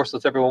stay the course.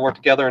 Let's everyone work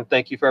together. And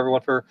thank you for everyone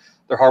for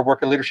their hard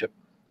work and leadership.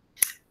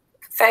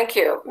 Thank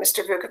you, Mr.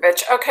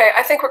 Vukovic. Okay,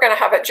 I think we're going to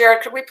have it.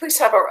 Jared, could we please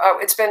have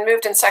it's been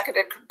moved and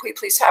seconded. Could we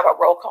please have a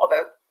roll call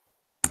vote?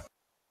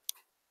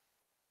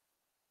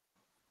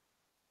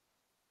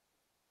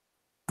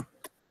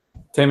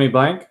 Tammy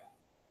Blank?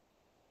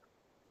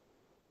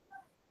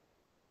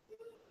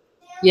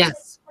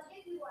 Yes.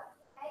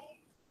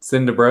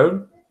 Cinda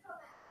Brode?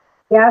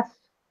 Yes.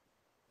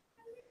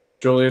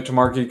 Julia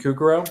Tamarki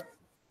Kukuro?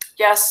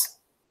 Yes.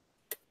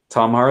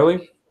 Tom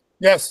Harley?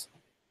 Yes.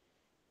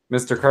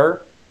 Mr.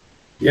 Kerr?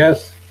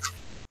 Yes.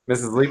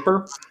 Mrs.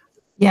 Leeper?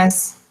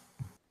 Yes.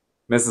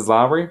 Mrs.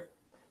 Lowry?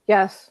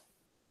 Yes.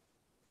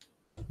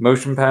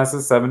 Motion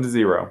passes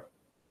 7-0.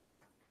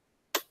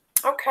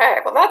 Okay,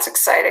 well, that's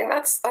exciting.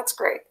 That's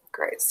great.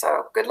 Great.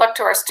 So good luck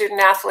to our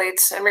student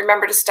athletes, and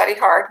remember to study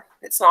hard.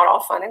 It's not all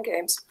fun and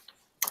games.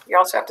 You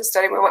also have to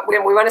study. We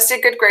want to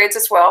see good grades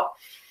as well.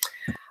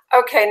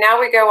 Okay, now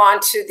we go on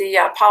to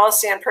the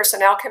Policy and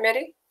Personnel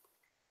Committee,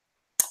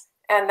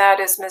 and that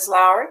is Ms.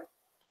 Lowry.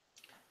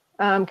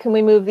 Can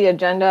we move the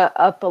agenda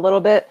up a little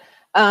bit?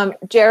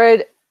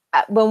 Jared,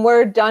 when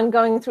we're done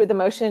going through the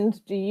motions,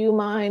 do you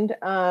mind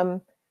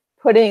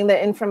putting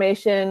the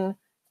information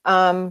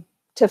to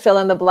fill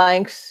in the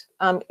blanks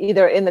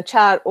either in the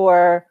chat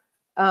or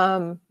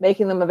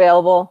making them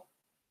available?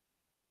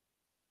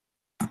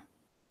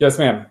 Yes,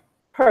 ma'am.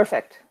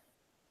 Perfect.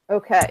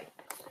 Okay.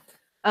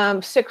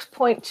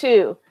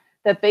 6.2,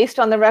 that based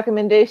on the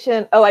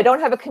recommendation, I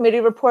don't have a committee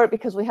report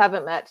because we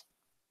haven't met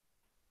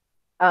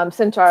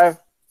since our,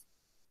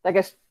 I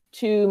guess,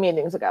 2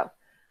 meetings ago.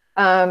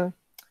 So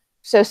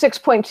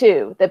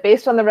 6.2, that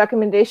based on the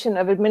recommendation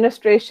of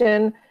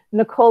administration,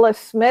 Nicola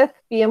Smith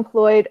be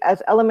employed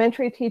as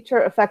elementary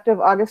teacher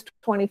effective August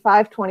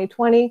 25,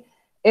 2020,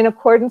 in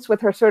accordance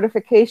with her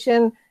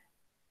certification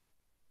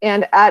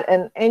and at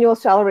an annual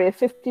salary of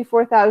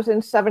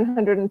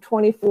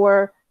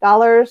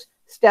 $54,724,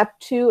 step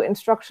 2,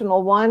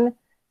 instructional 1,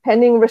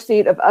 pending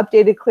receipt of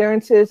updated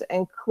clearances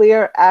and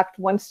Clear Act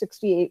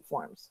 168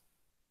 forms.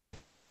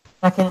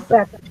 Second.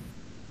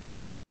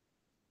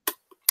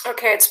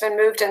 Okay, it's been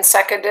moved and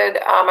seconded.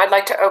 I'd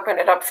like to open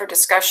it up for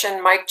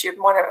discussion. Mike, do you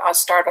want to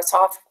start us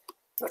off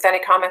with any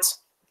comments?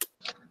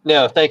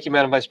 No, thank you,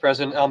 Madam Vice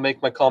President. I'll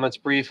make my comments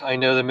brief. I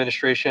know the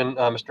administration,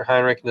 Mr.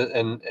 Heinrich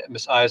and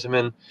Ms.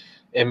 Eisenman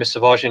and Ms.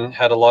 Savagian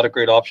had a lot of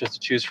great options to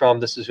choose from.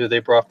 This is who they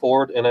brought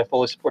forward, and I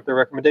fully support their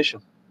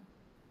recommendation.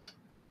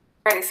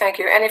 Ready, thank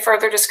you. Any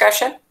further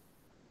discussion?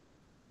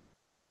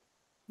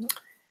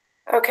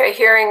 Okay,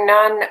 hearing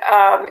none.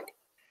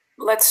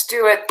 Let's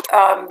do it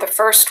the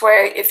first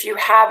way. If you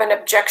have an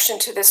objection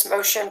to this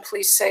motion,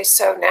 please say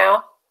so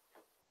now.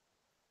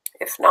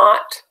 If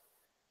not,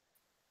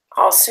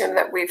 I'll assume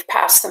that we've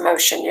passed the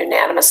motion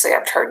unanimously.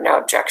 I've heard no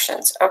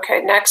objections.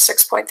 Okay, next,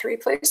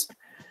 6.3, please.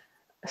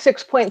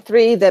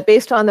 6.3, that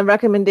based on the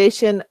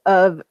recommendation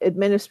of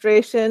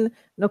administration,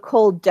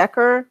 Nicole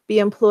Decker be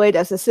employed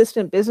as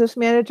assistant business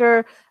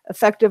manager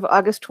effective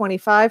August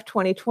 25,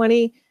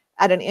 2020,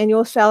 at an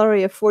annual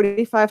salary of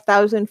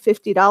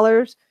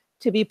 $45,050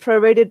 to be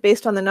prorated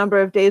based on the number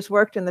of days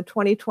worked in the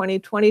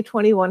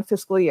 2020-2021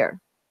 fiscal year.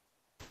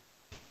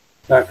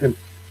 Second.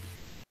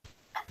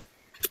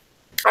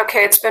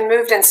 Okay, it's been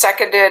moved and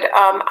seconded.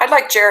 I'd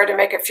like Jared to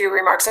make a few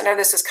remarks. I know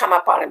this has come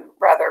up on him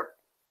rather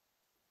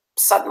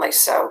suddenly.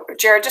 So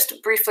Jared,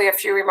 just briefly a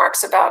few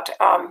remarks about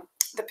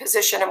the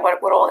position and what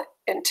it will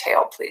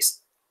entail,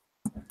 please.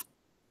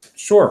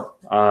 Sure.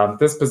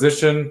 This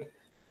position,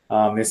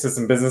 the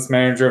assistant business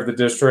manager of the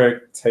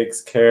district,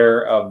 takes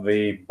care of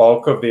the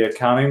bulk of the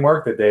accounting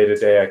work, the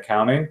day-to-day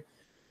accounting.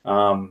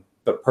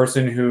 The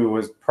person who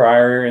was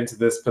prior into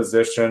this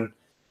position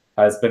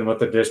has been with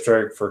the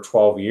district for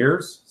 12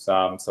 years.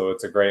 So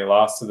it's a great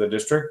loss to the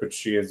district, but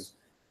she is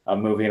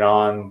moving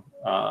on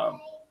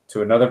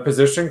to another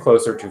position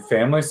closer to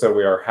family. So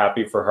we are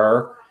happy for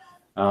her.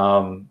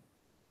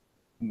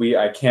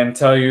 I can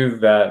tell you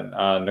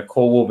that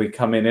Nicole will be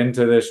coming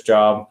into this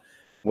job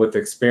with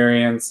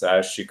experience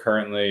as she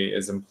currently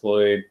is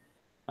employed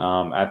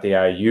at the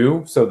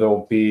IU. So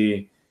there'll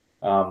be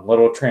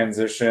little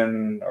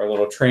transition or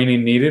little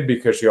training needed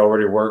because she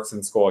already works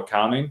in school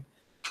accounting.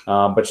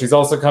 But she's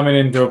also coming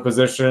into a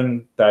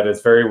position that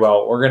is very well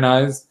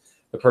organized.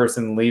 The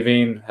person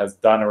leaving has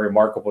done a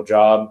remarkable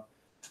job.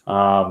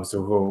 As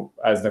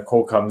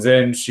Nicole comes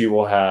in, she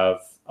will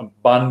have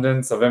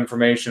abundance of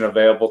information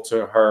available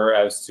to her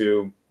as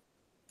to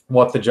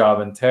what the job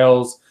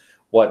entails,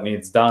 what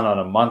needs done on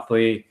a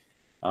monthly,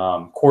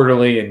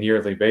 quarterly, and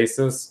yearly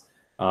basis.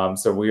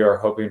 So we are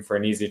hoping for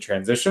an easy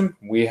transition.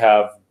 We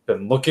have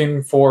been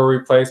looking for a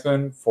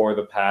replacement for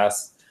the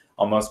past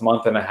almost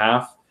month and a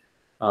half,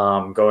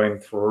 going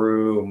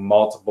through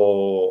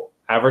multiple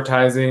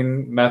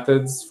advertising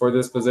methods for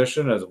this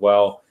position, as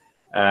well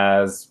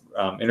as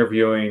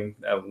interviewing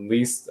at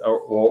least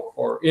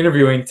or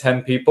interviewing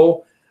 10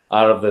 people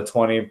out of the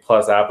 20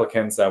 plus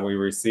applicants that we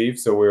received.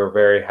 So we were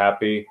very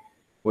happy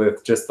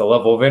with just the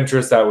level of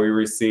interest that we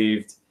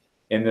received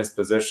in this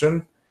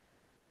position.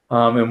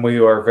 And we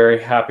are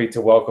very happy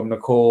to welcome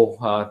Nicole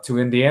to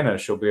Indiana.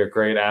 She'll be a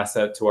great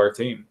asset to our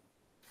team.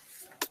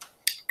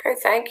 Okay,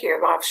 thank you.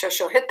 So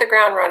she'll hit the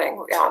ground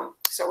running.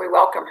 So we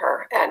welcome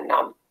her and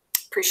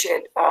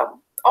appreciate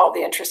all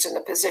the interest in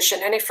the position.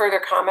 Any further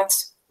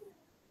comments?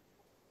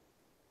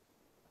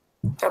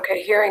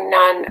 Okay, hearing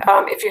none.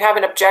 If you have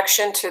an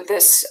objection to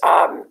this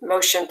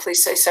motion,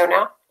 please say so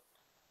now.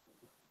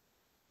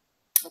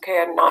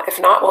 Okay, and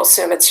if not, we'll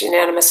assume it's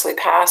unanimously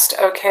passed.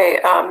 Okay,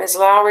 Ms.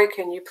 Lowry,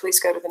 can you please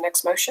go to the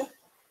next motion?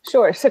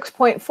 Sure.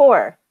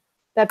 6.4,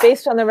 that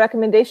based on the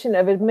recommendation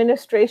of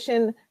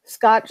administration,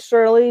 Scott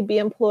Shirley be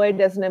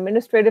employed as an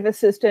administrative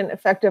assistant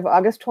effective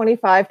August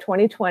 25,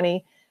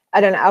 2020,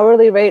 at an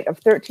hourly rate of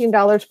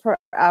 $13 per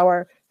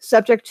hour,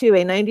 subject to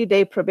a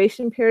 90-day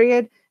probation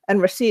period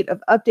and receipt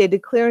of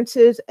updated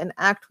clearances and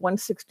Act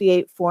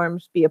 168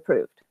 forms be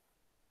approved.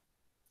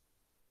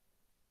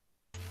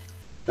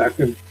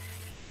 Second.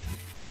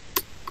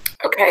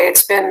 Okay,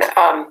 it's been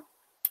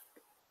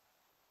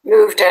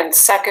moved and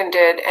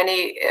seconded.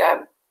 Any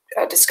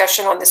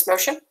discussion on this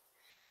motion?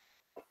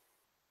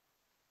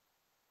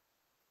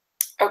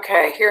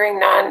 Okay, hearing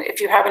none. If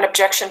you have an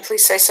objection,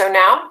 please say so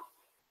now.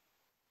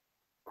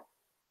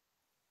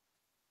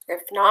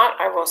 If not,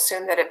 I will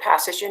assume that it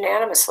passes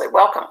unanimously.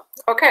 Welcome.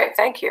 Okay,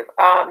 thank you.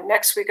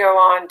 Next, we go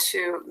on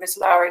to Ms.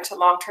 Lowry to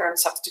long-term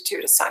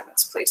substitute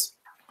assignments, please.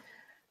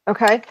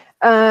 Okay.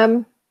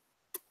 I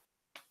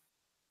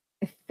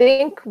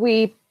think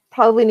we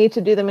probably need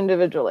to do them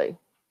individually.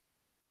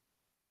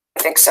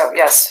 I think so,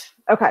 yes.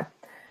 Okay.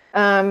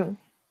 I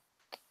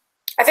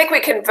think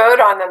we can vote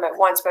on them at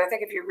once, but I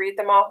think if you read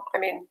them all, I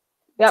mean,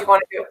 Yep. do you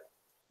want to do it?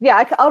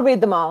 Yeah, I'll read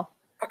them all.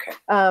 Okay.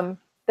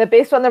 That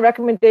based on the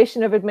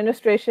recommendation of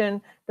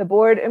administration, the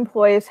board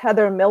employs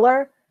Heather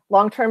Miller,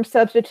 long-term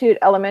substitute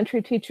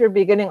elementary teacher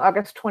beginning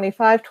August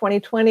 25,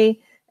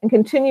 2020, and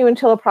continue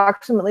until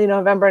approximately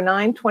November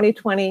 9,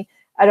 2020,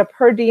 at a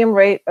per diem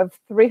rate of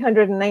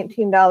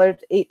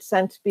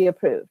 $319.08 be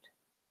approved.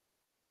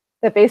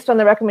 That based on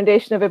the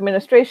recommendation of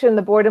administration,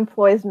 the board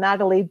employs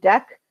Natalie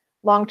Deck,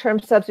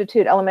 long-term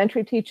substitute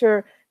elementary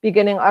teacher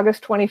beginning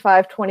August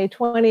 25,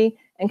 2020,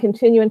 and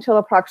continue until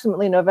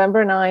approximately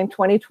November 9,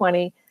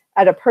 2020,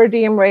 at a per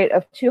diem rate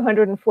of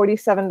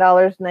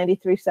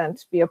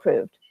 $247.93 be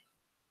approved.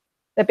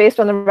 That based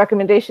on the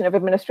recommendation of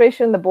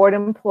administration, the board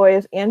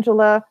employs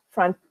Angela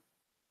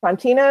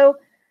Frontino,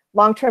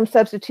 long-term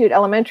substitute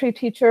elementary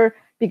teacher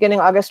beginning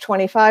August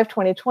 25,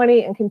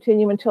 2020, and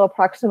continue until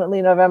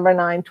approximately November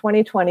 9,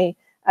 2020,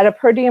 at a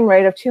per diem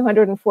rate of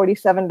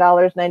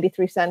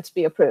 $247.93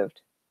 be approved.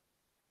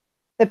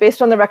 That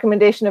based on the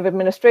recommendation of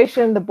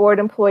administration, the board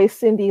employs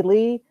Cindy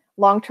Lee,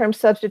 long-term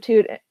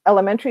substitute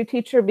elementary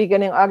teacher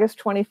beginning August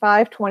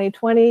 25,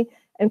 2020,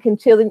 and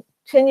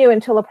continue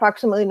until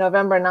approximately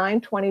November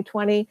 9,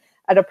 2020,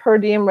 at a per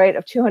diem rate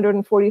of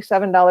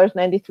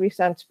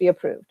 $247.93 be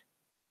approved.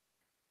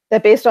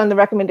 That based on the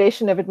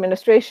recommendation of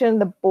administration,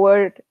 the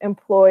board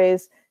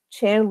employs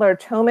Chandler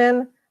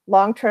Toman,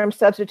 long-term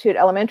substitute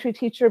elementary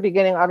teacher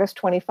beginning August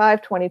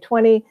 25,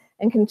 2020,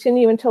 and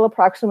continue until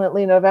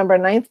approximately November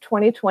 9th,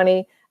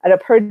 2020, at a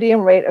per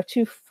diem rate of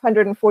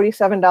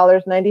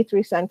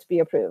 $247.93 be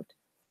approved.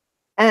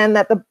 And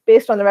that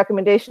based on the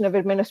recommendation of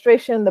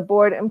administration, the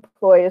board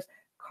employs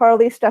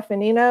Carly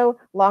Stefanino,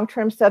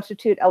 long-term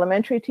substitute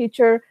elementary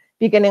teacher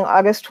beginning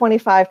August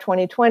 25,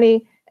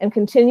 2020, and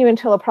continue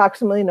until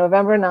approximately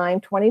November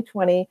 9,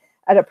 2020,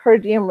 at a per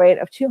diem rate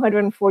of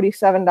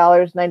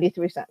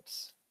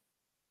 $247.93.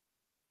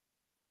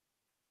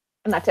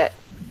 And that's it.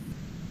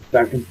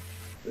 Second.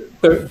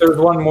 There's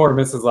one more,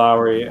 Mrs.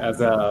 Lowry, as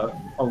a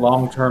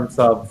long-term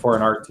sub for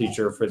an art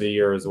teacher for the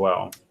year as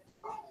well.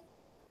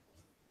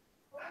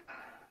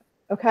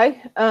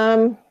 Okay.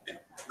 And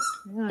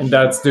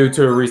that's due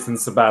to a recent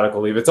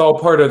sabbatical leave. It's all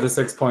part of the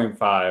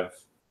 6.5.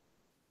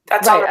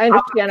 That's right, on I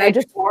understand.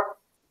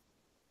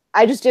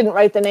 I just didn't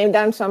write the name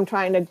down, so I'm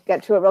trying to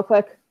get to it real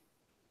quick.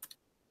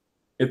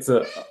 It's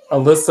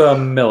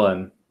Alyssa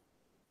Millen.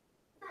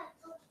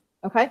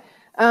 Okay.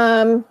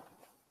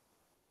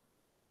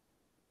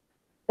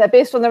 That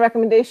based on the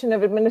recommendation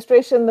of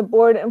administration, the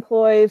board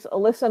employs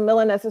Alyssa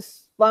Millen as a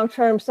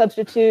long-term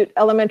substitute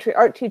elementary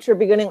art teacher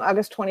beginning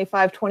August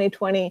 25,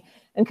 2020,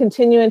 and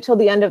continue until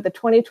the end of the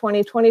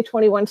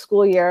 2020-2021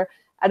 school year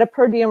at a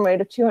per diem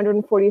rate of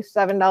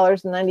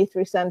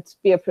 $247.93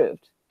 be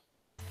approved.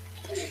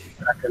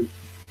 Second.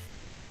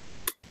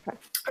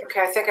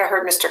 Okay, I think I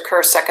heard Mr.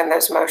 Kerr second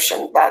that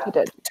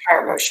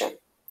entire motion.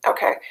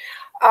 Okay.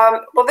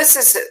 Well, this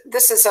is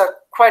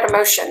quite a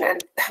motion,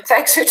 and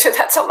thanks, Uta,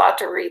 that's a lot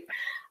to read.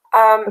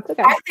 Okay.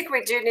 I think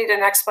we do need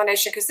an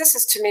explanation because this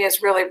is, to me,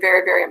 is really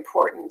very, very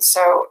important.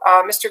 So,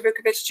 Mr.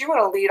 Vukovic, do you want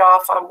to lead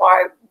off on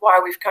why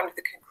we've come to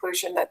the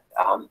conclusion that,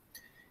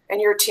 and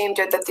your team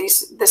did, that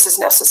this is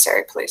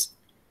necessary, please?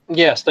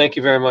 Yes, thank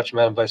you very much,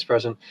 Madam Vice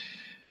President.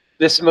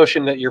 This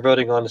motion that you're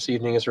voting on this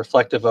evening is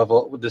reflective of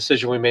a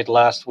decision we made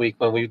last week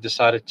when we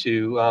decided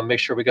to make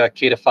sure we got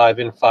K-5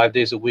 in 5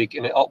 days a week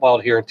and while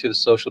adhering to the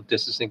social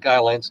distancing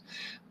guidelines.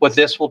 What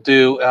this will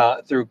do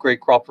through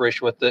great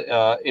cooperation with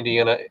the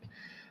Indiana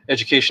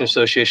Education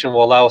Association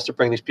will allow us to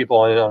bring these people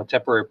on a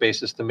temporary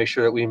basis to make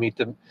sure that we meet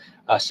the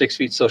 6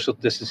 feet social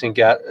distancing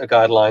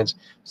guidelines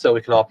so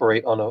we can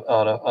operate on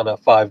a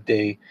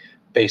 5-day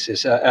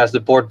basis. As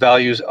the board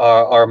values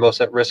our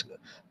most at-risk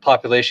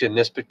population, in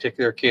this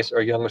particular case,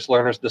 our youngest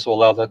learners, this will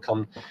allow them to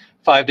come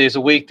 5 days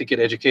a week to get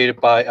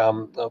educated by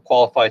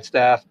qualified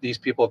staff. These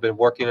people have been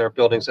working in our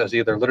buildings as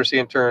either literacy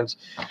interns,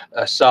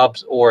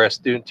 subs, or as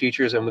student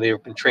teachers, and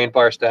they've been trained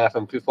by our staff,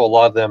 and a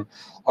lot of them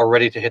are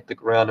ready to hit the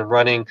ground and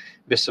running.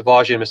 Ms.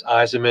 Savagian, Ms.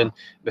 Eisenman,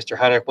 Mr.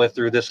 Heinrich went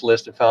through this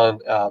list and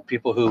found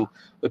people who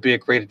would be a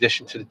great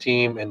addition to the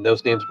team, and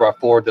those names brought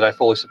forward that I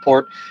fully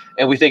support.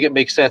 And we think it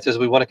makes sense as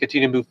we want to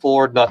continue to move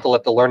forward, not to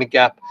let the learning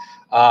gap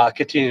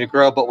continue to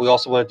grow, but we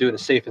also want to do it in a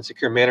safe and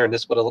secure manner. And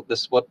this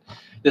is what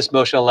this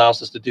motion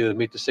allows us to do, to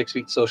meet the 6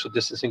 feet social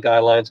distancing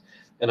guidelines.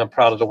 And I'm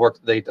proud of the work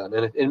that they've done.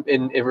 And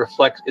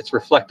it's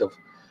reflective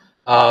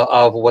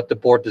of what the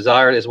board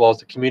desired as well as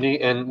the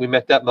community. And we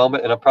met that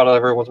moment, and I'm proud of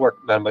everyone's work,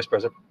 Madam Vice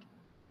President.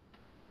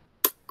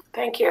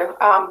 Thank you.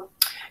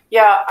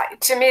 Yeah,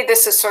 to me,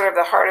 this is sort of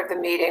the heart of the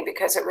meeting,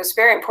 because it was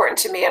very important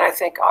to me, and I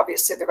think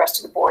obviously the rest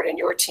of the board and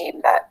your team,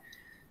 that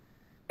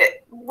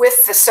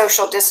with the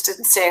social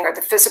distancing or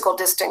the physical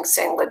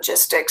distancing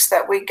logistics,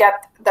 that we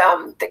get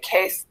them, the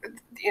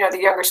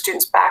younger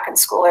students back in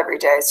school every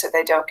day so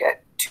they don't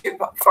get too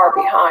far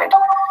behind.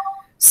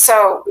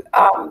 So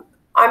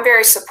I'm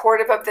very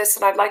supportive of this,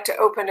 and I'd like to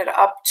open it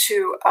up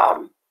to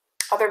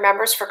other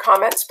members for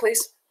comments,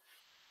 please.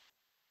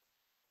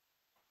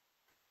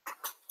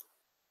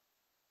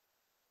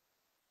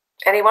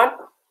 Anyone?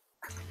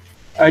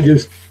 I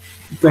just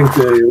think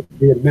the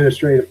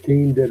administrative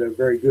team did a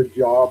very good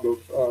job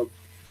of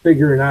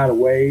figuring out a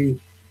way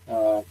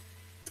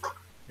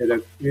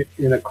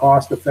in a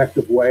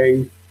cost-effective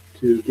way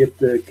to get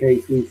the K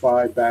through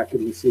 5 back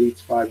in the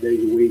seats 5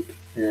 days a week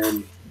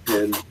and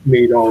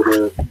meet all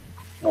the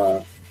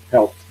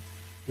health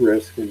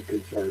risks and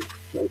concerns.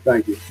 So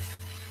thank you.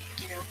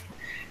 Yeah.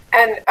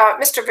 And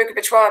Mr.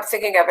 Vukovic, while I'm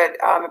thinking of it,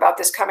 about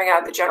this coming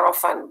out of the general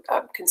fund,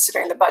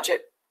 considering the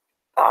budget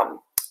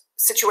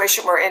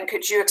situation we're in,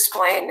 could you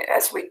explain,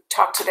 as we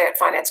talked today at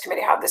Finance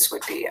Committee, how this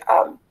would be,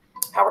 how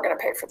we're going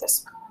to pay for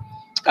this?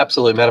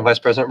 Absolutely, Madam Vice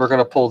President. We're going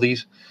to pull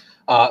these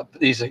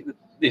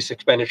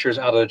expenditures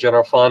out of the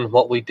general fund.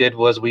 What we did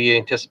was we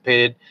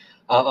anticipated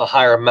a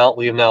higher amount.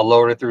 We have now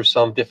lowered it through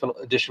some different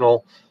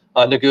additional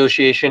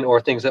negotiation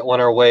or things that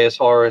went our way as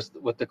far as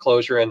with the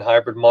closure and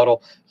hybrid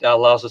model. That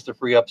allows us to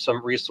free up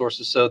some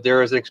resources. So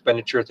there is an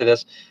expenditure to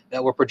this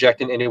that we're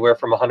projecting anywhere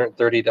from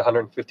 $130,000 to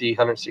 $150,000,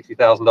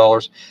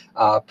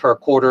 $160,000 per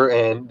quarter.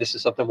 And this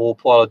is something we'll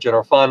pull out of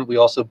general fund. We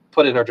also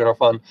put in our general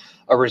fund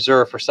a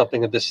reserve for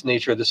something of this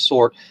nature, this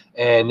sort,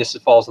 and this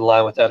falls in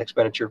line with that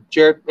expenditure.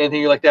 Jared,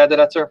 anything you'd like to add to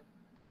that, sir?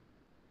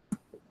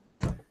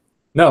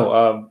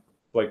 No,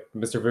 like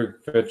Mr.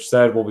 Vukovic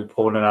said, we'll be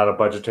pulling it out of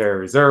budgetary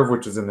reserve,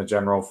 which is in the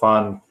general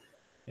fund.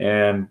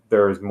 And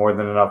there's more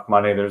than enough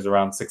money. There's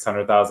around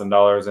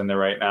 $600,000 in there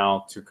right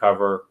now to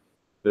cover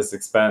this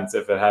expense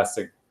if it has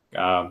to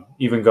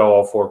even go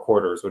all 4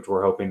 quarters, which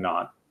we're hoping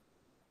not.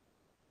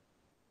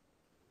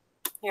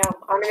 Yeah,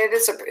 I mean, it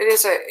is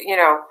a,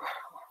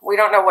 we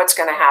don't know what's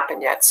going to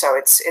happen yet. So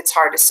it's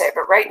hard to say,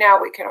 but right now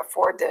we can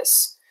afford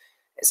this,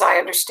 as I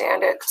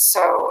understand it.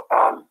 So,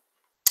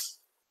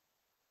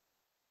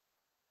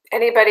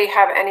 anybody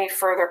have any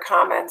further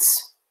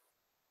comments?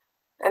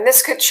 And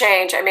this could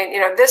change. I mean,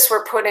 this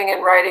we're putting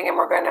in writing, and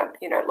we're going to,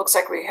 it looks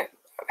like we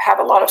have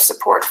a lot of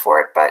support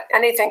for it, but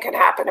anything can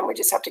happen, and we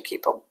just have to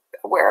keep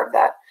aware of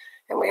that.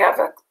 And we have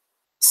a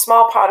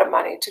small pot of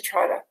money to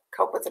try to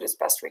cope with it as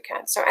best we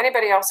can. So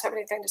anybody else have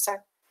anything to say?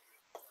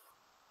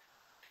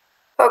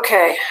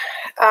 Okay,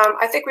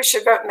 I think we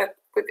should vote.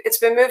 It's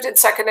been moved and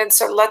seconded,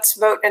 so let's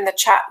vote in the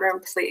chat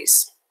room,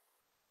 please.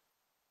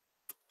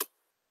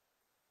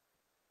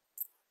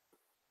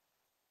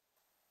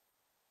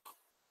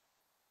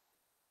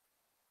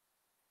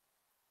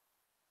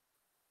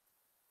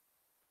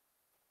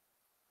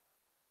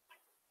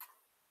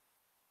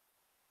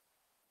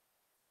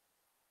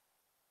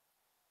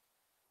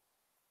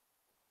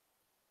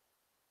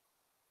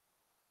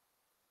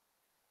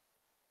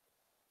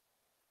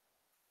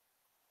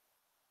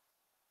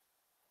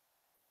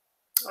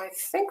 I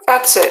think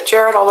that's it.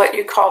 Jared, I'll let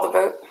you call the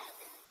vote.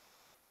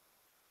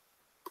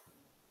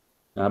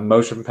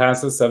 Motion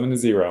passes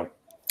 7-0.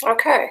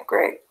 Okay,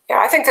 great. Yeah,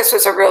 I think this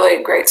was a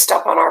really great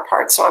step on our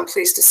part, so I'm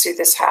pleased to see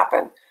this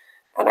happen.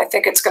 And I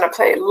think it's going to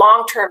pay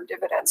long-term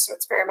dividends, so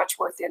it's very much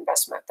worth the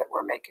investment that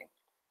we're making.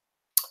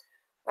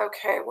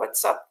 Okay,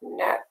 what's up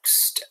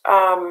next?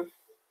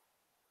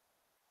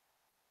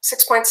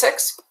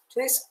 6.6,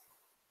 please.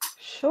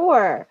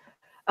 Sure.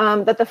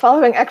 That the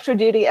following extra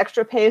duty,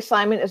 extra pay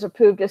assignment is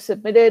approved as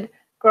submitted.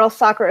 Girls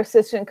soccer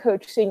assistant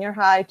coach, senior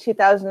high,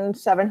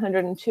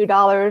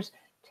 $2,702.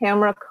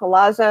 Tamara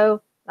Colazzo,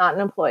 not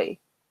an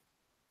employee.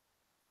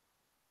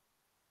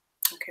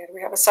 Okay, do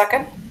we have a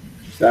second?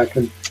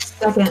 Second.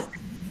 Second.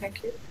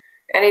 Thank you.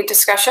 Any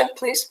discussion,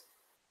 please?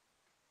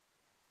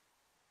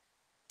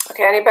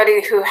 Okay,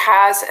 anybody who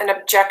has an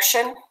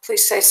objection,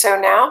 please say so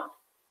now.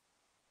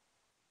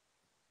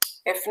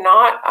 If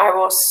not,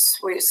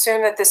 we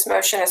assume that this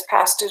motion is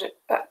passed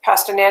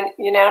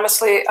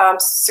unanimously.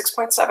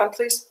 6.7,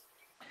 please.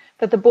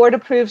 That the board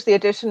approves the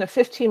addition of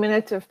 15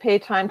 minutes of pay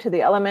time to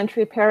the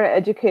elementary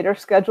paraeducator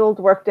scheduled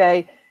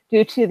workday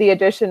due to the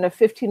addition of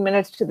 15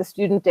 minutes to the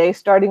student day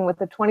starting with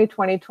the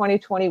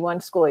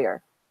 2020-2021 school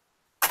year.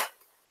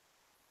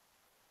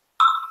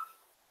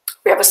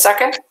 We have a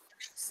second?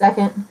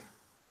 Second.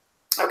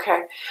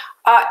 Okay.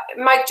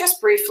 Mike, just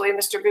briefly,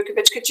 Mr.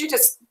 Vukovic, could you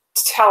just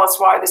tell us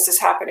why this is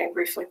happening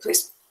briefly,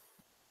 please?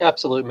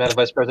 Absolutely, Madam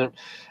Vice President.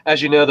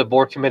 As you know, the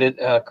board committed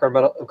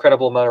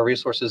incredible amount of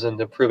resources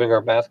into improving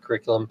our math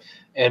curriculum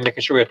and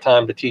making sure we have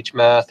time to teach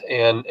math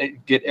and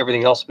get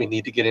everything else we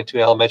need to get into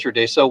elementary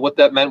day. So what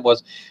that meant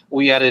was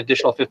we added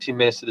additional 15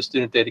 minutes to the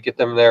student day to get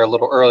them there a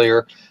little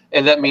earlier.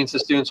 And that means the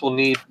students will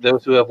need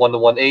those who have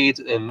one-to-one aides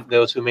and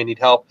those who may need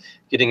help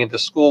getting into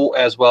school,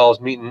 as well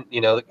as meeting,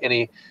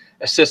 any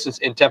assistance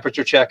in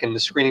temperature check and the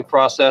screening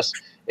process.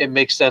 It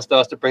makes sense to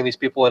us to bring these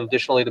people in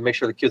additionally to make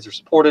sure the kids are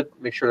supported,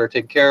 make sure they're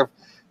taken care of,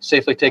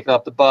 safely taken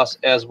off the bus,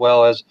 as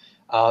well as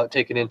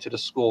taken into the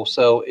school.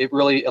 So it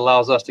really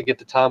allows us to get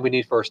the time we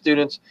need for our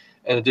students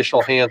and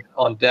additional hands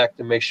on deck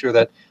to make sure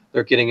that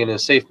they're getting in a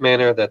safe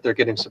manner, that they're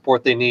getting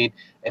support they need,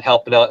 and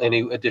helping out any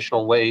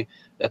additional way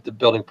that the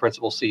building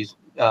principal sees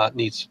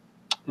needs.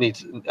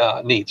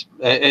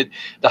 The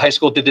high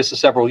school did this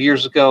several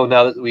years ago.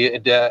 Now that we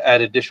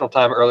add additional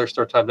time, earlier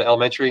start time to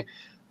elementary,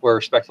 we're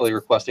respectfully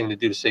requesting to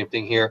do the same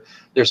thing here.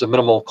 There's a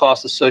minimal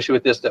cost associated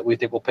with this that we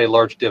think will pay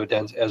large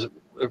dividends as it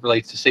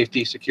relates to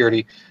safety,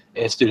 security,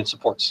 and student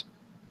supports.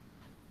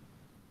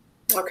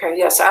 Okay,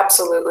 yes,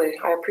 absolutely.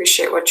 I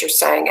appreciate what you're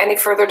saying. Any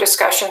further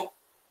discussion?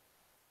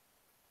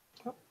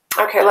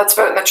 Okay, let's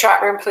vote in the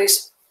chat room,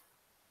 please.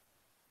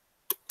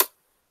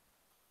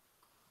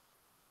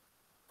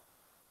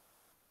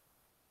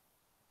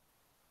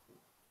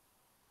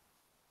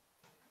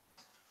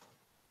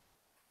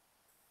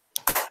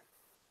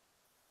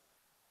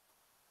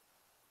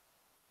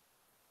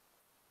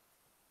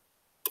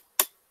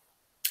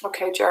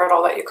 Okay, Jared,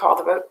 I'll let you call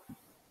the vote.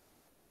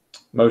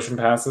 Motion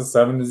passes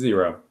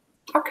 7-0.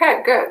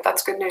 Okay, good.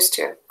 That's good news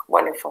too.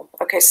 Wonderful.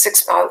 Okay,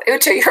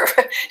 Uta, you're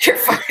fine.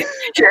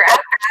 Your at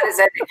bat is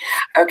ending.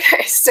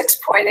 Okay,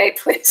 6.8,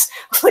 please.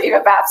 Leave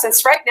of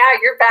absence. Right now,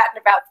 you're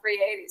batting about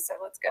 380, so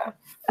let's go.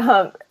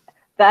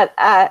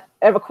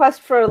 A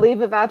request for a leave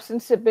of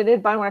absence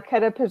submitted by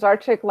Marquetta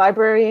Pizarczyk,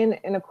 librarian,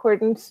 in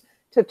accordance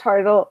to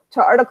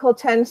Article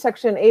 10,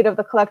 Section 8 of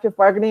the Collective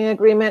Bargaining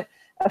Agreement,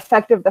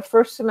 effective the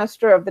first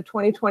semester of the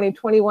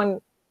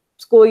 2020-21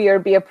 school year,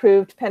 be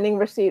approved pending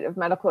receipt of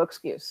medical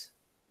excuse.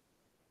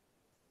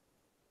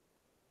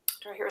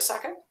 Do I hear a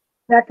second?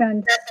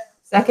 Second.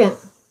 Second.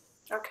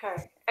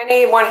 Okay.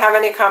 Anyone have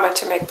any comment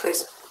to make,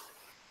 please?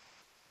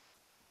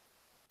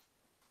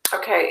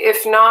 Okay,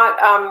 if not,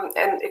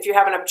 and if you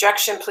have an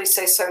objection, please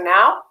say so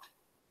now.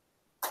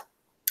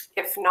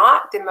 If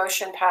not, the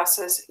motion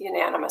passes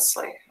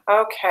unanimously.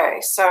 Okay,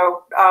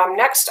 so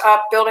next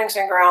up, buildings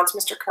and grounds.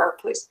 Mr. Kerr,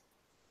 please.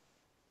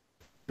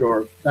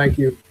 Sure, thank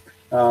you.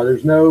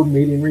 There's no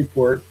meeting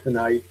report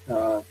tonight.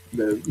 The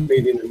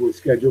meeting that was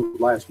scheduled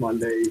last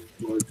Monday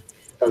was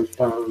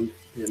postponed,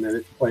 and then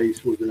its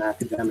place was an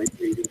academic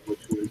meeting,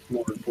 which was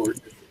more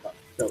important at the time.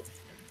 So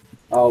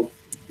I'll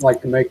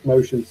like to make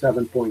motion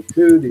 7.2,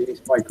 the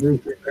East Pike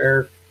roof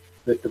repair,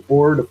 that the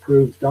board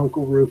approves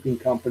Dunkel Roofing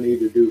Company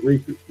to do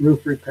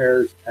roof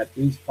repairs at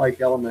East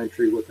Pike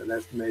Elementary with an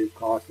estimated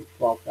cost of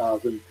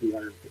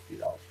 $12,250.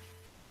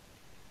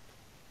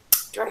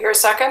 Do I hear a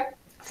second?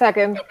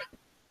 Second.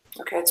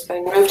 Okay, it's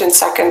been moved and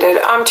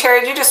seconded. Terry,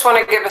 do you just want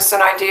to give us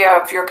an idea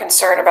of your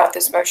concern about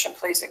this motion,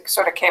 please? It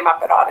sort of came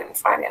up at Audit and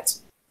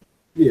Finance.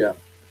 Yeah.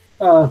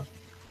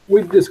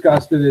 We've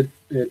discussed it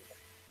at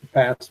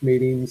past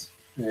meetings,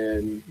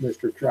 and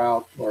Mr.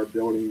 Trout, our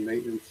building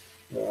maintenance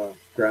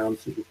ground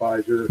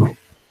supervisor,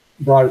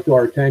 brought it to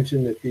our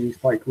attention that the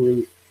East Pike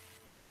roof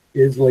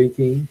is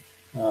leaking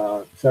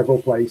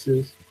several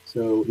places.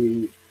 So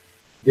he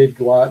did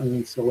go out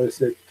and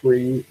solicit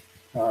 3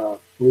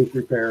 roof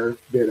repair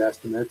bid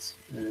estimates,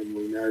 and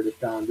we narrowed it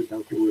down to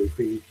Dunkel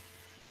Roofing.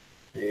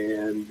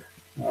 And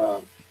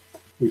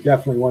we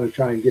definitely want to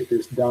try and get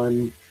this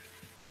done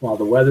while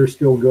the weather's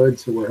still good.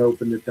 So we're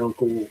hoping that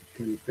Dunkel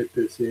can fit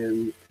this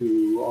in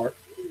to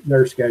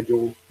their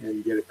schedule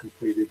and get it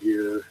completed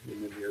here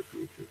in the near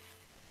future.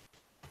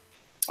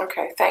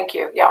 Okay, thank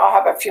you. Yeah, I'll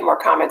have a few more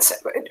comments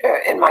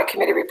in my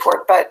committee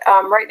report, but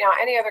right now,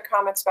 any other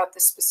comments about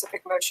this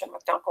specific motion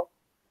with Dunkel?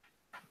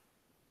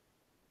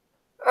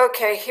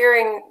 Okay,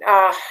 hearing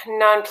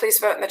none, please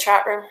vote in the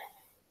chat room.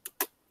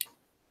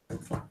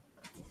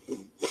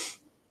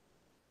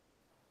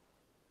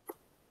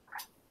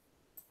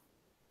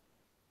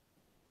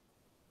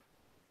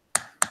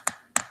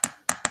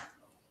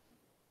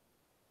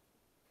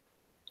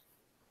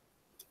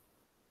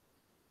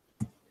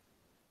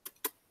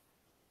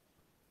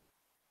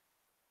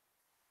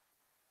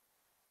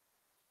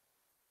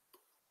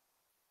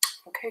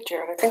 Okay,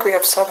 Jared, I think we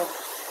have 7.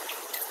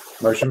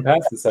 Motion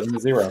passes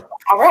 7-0.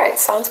 All right,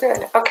 sounds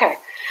good. Okay,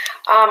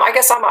 I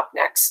guess I'm up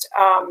next.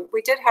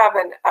 We did have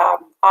an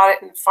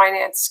Audit and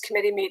Finance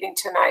Committee meeting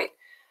tonight.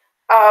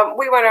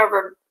 We went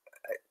over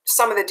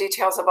some of the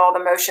details of all the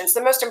motions.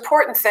 The most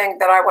important thing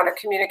that I want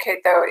to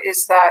communicate, though,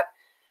 is that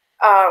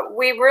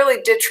we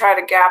really did try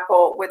to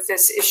grapple with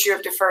this issue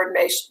of deferred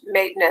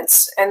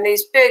maintenance and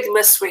these big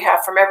lists we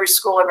have from every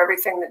school of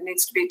everything that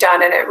needs to be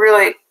done, and it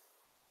really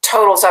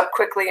totals up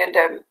quickly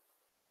into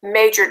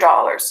major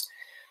dollars.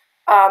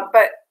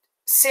 But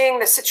seeing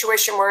the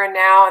situation we're in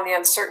now and the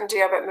uncertainty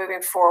of it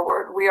moving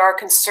forward, we are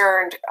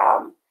concerned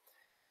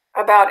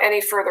about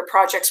any further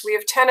projects. We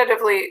have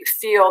tentatively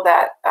feel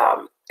that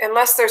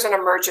unless there's an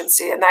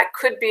emergency, and that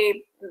could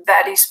be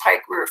that East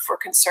Pike roof, we're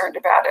concerned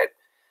about it,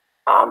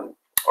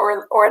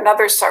 or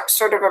another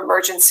sort of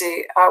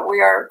emergency,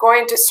 we are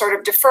going to sort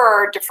of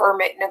defer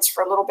maintenance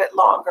for a little bit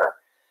longer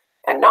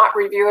and not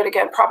review it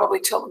again probably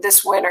till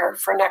this winter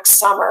for next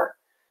summer,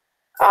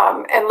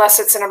 unless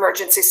it's an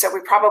emergency. So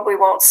we probably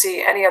won't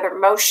see any other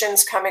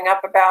motions coming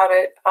up about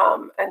it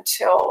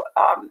until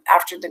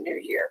after the new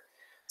year.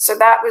 So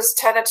that was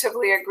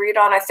tentatively agreed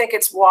on. I think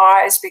it's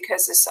wise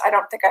because I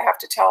don't think I have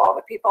to tell all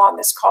the people on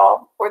this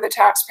call or the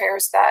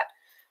taxpayers that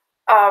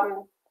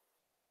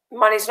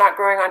money's not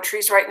growing on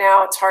trees right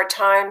now. It's hard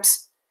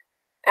times,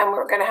 and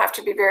we're going to have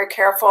to be very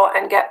careful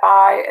and get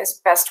by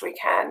as best we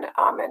can,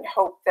 and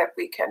hope that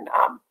we can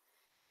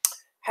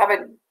have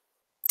a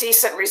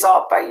decent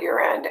result by year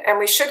end. And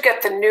we should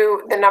get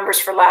the numbers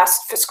for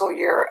last fiscal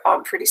year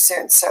pretty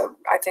soon. So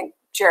I think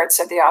Jared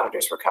said the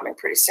auditors were coming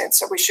pretty soon.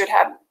 So we should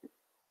have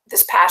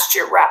this past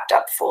year wrapped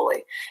up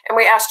fully. And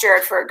we asked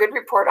Jared for a good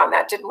report on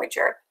that, didn't we,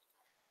 Jared?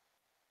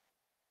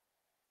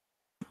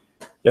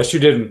 Yes, you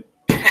did.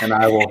 And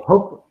I will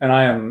hope, and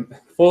I am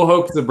full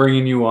hopes of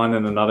bringing you one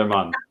in another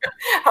month.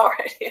 All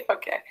righty,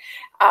 okay.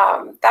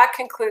 That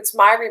concludes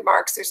my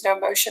remarks. There's no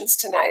motions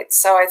tonight.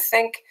 So I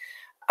think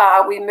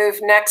we move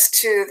next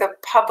to the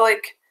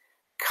public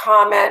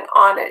comment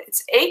on it.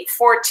 It's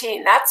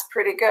 8:14. That's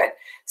pretty good.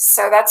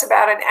 So that's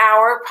about an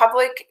hour.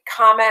 Public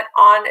comment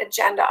on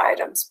agenda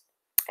items.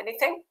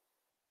 Anything?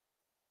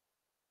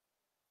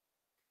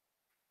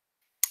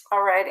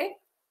 All righty.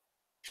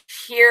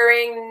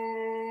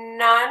 Hearing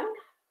none.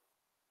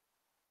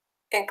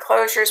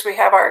 Enclosures, we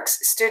have our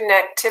student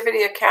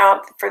activity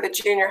account for the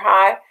junior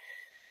high.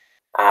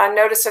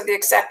 Notice of the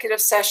executive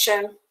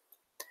session.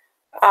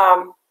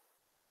 I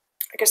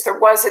guess there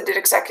was a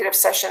executive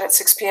session at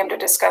 6 p.m. to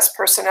discuss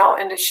personnel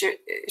and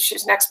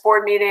issues. Next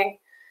board meeting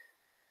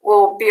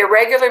will be a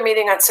regular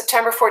meeting on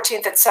September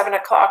 14th at 7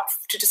 o'clock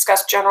to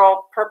discuss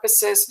general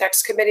purposes.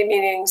 Next committee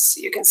meetings,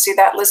 you can see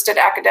that listed.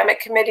 Academic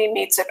committee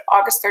meets at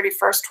August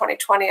 31st,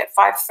 2020 at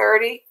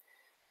 5:30.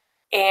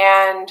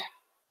 And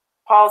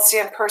policy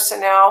and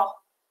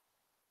personnel,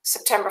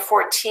 September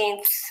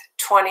 14th,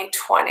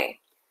 2020.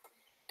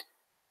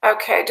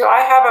 Okay, do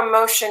I have a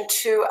motion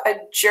to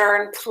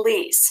adjourn,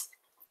 please?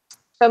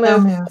 So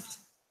moved.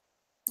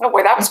 Oh,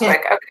 boy, that was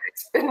quick. Okay,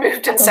 it's been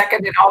moved and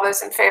seconded. All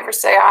those in favor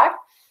say aye.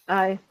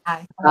 Aye.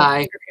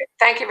 Aye. Okay.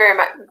 Thank you very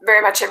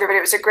much, everybody.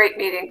 It was a great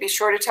meeting. Be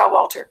sure to tell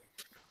Walter.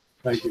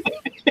 Thank you.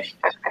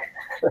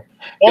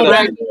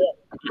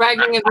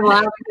 Bragging is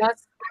allowed,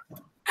 yes.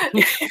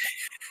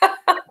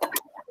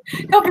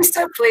 He'll be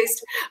so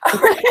pleased.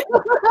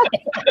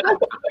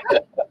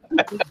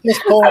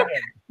 Just go ahead.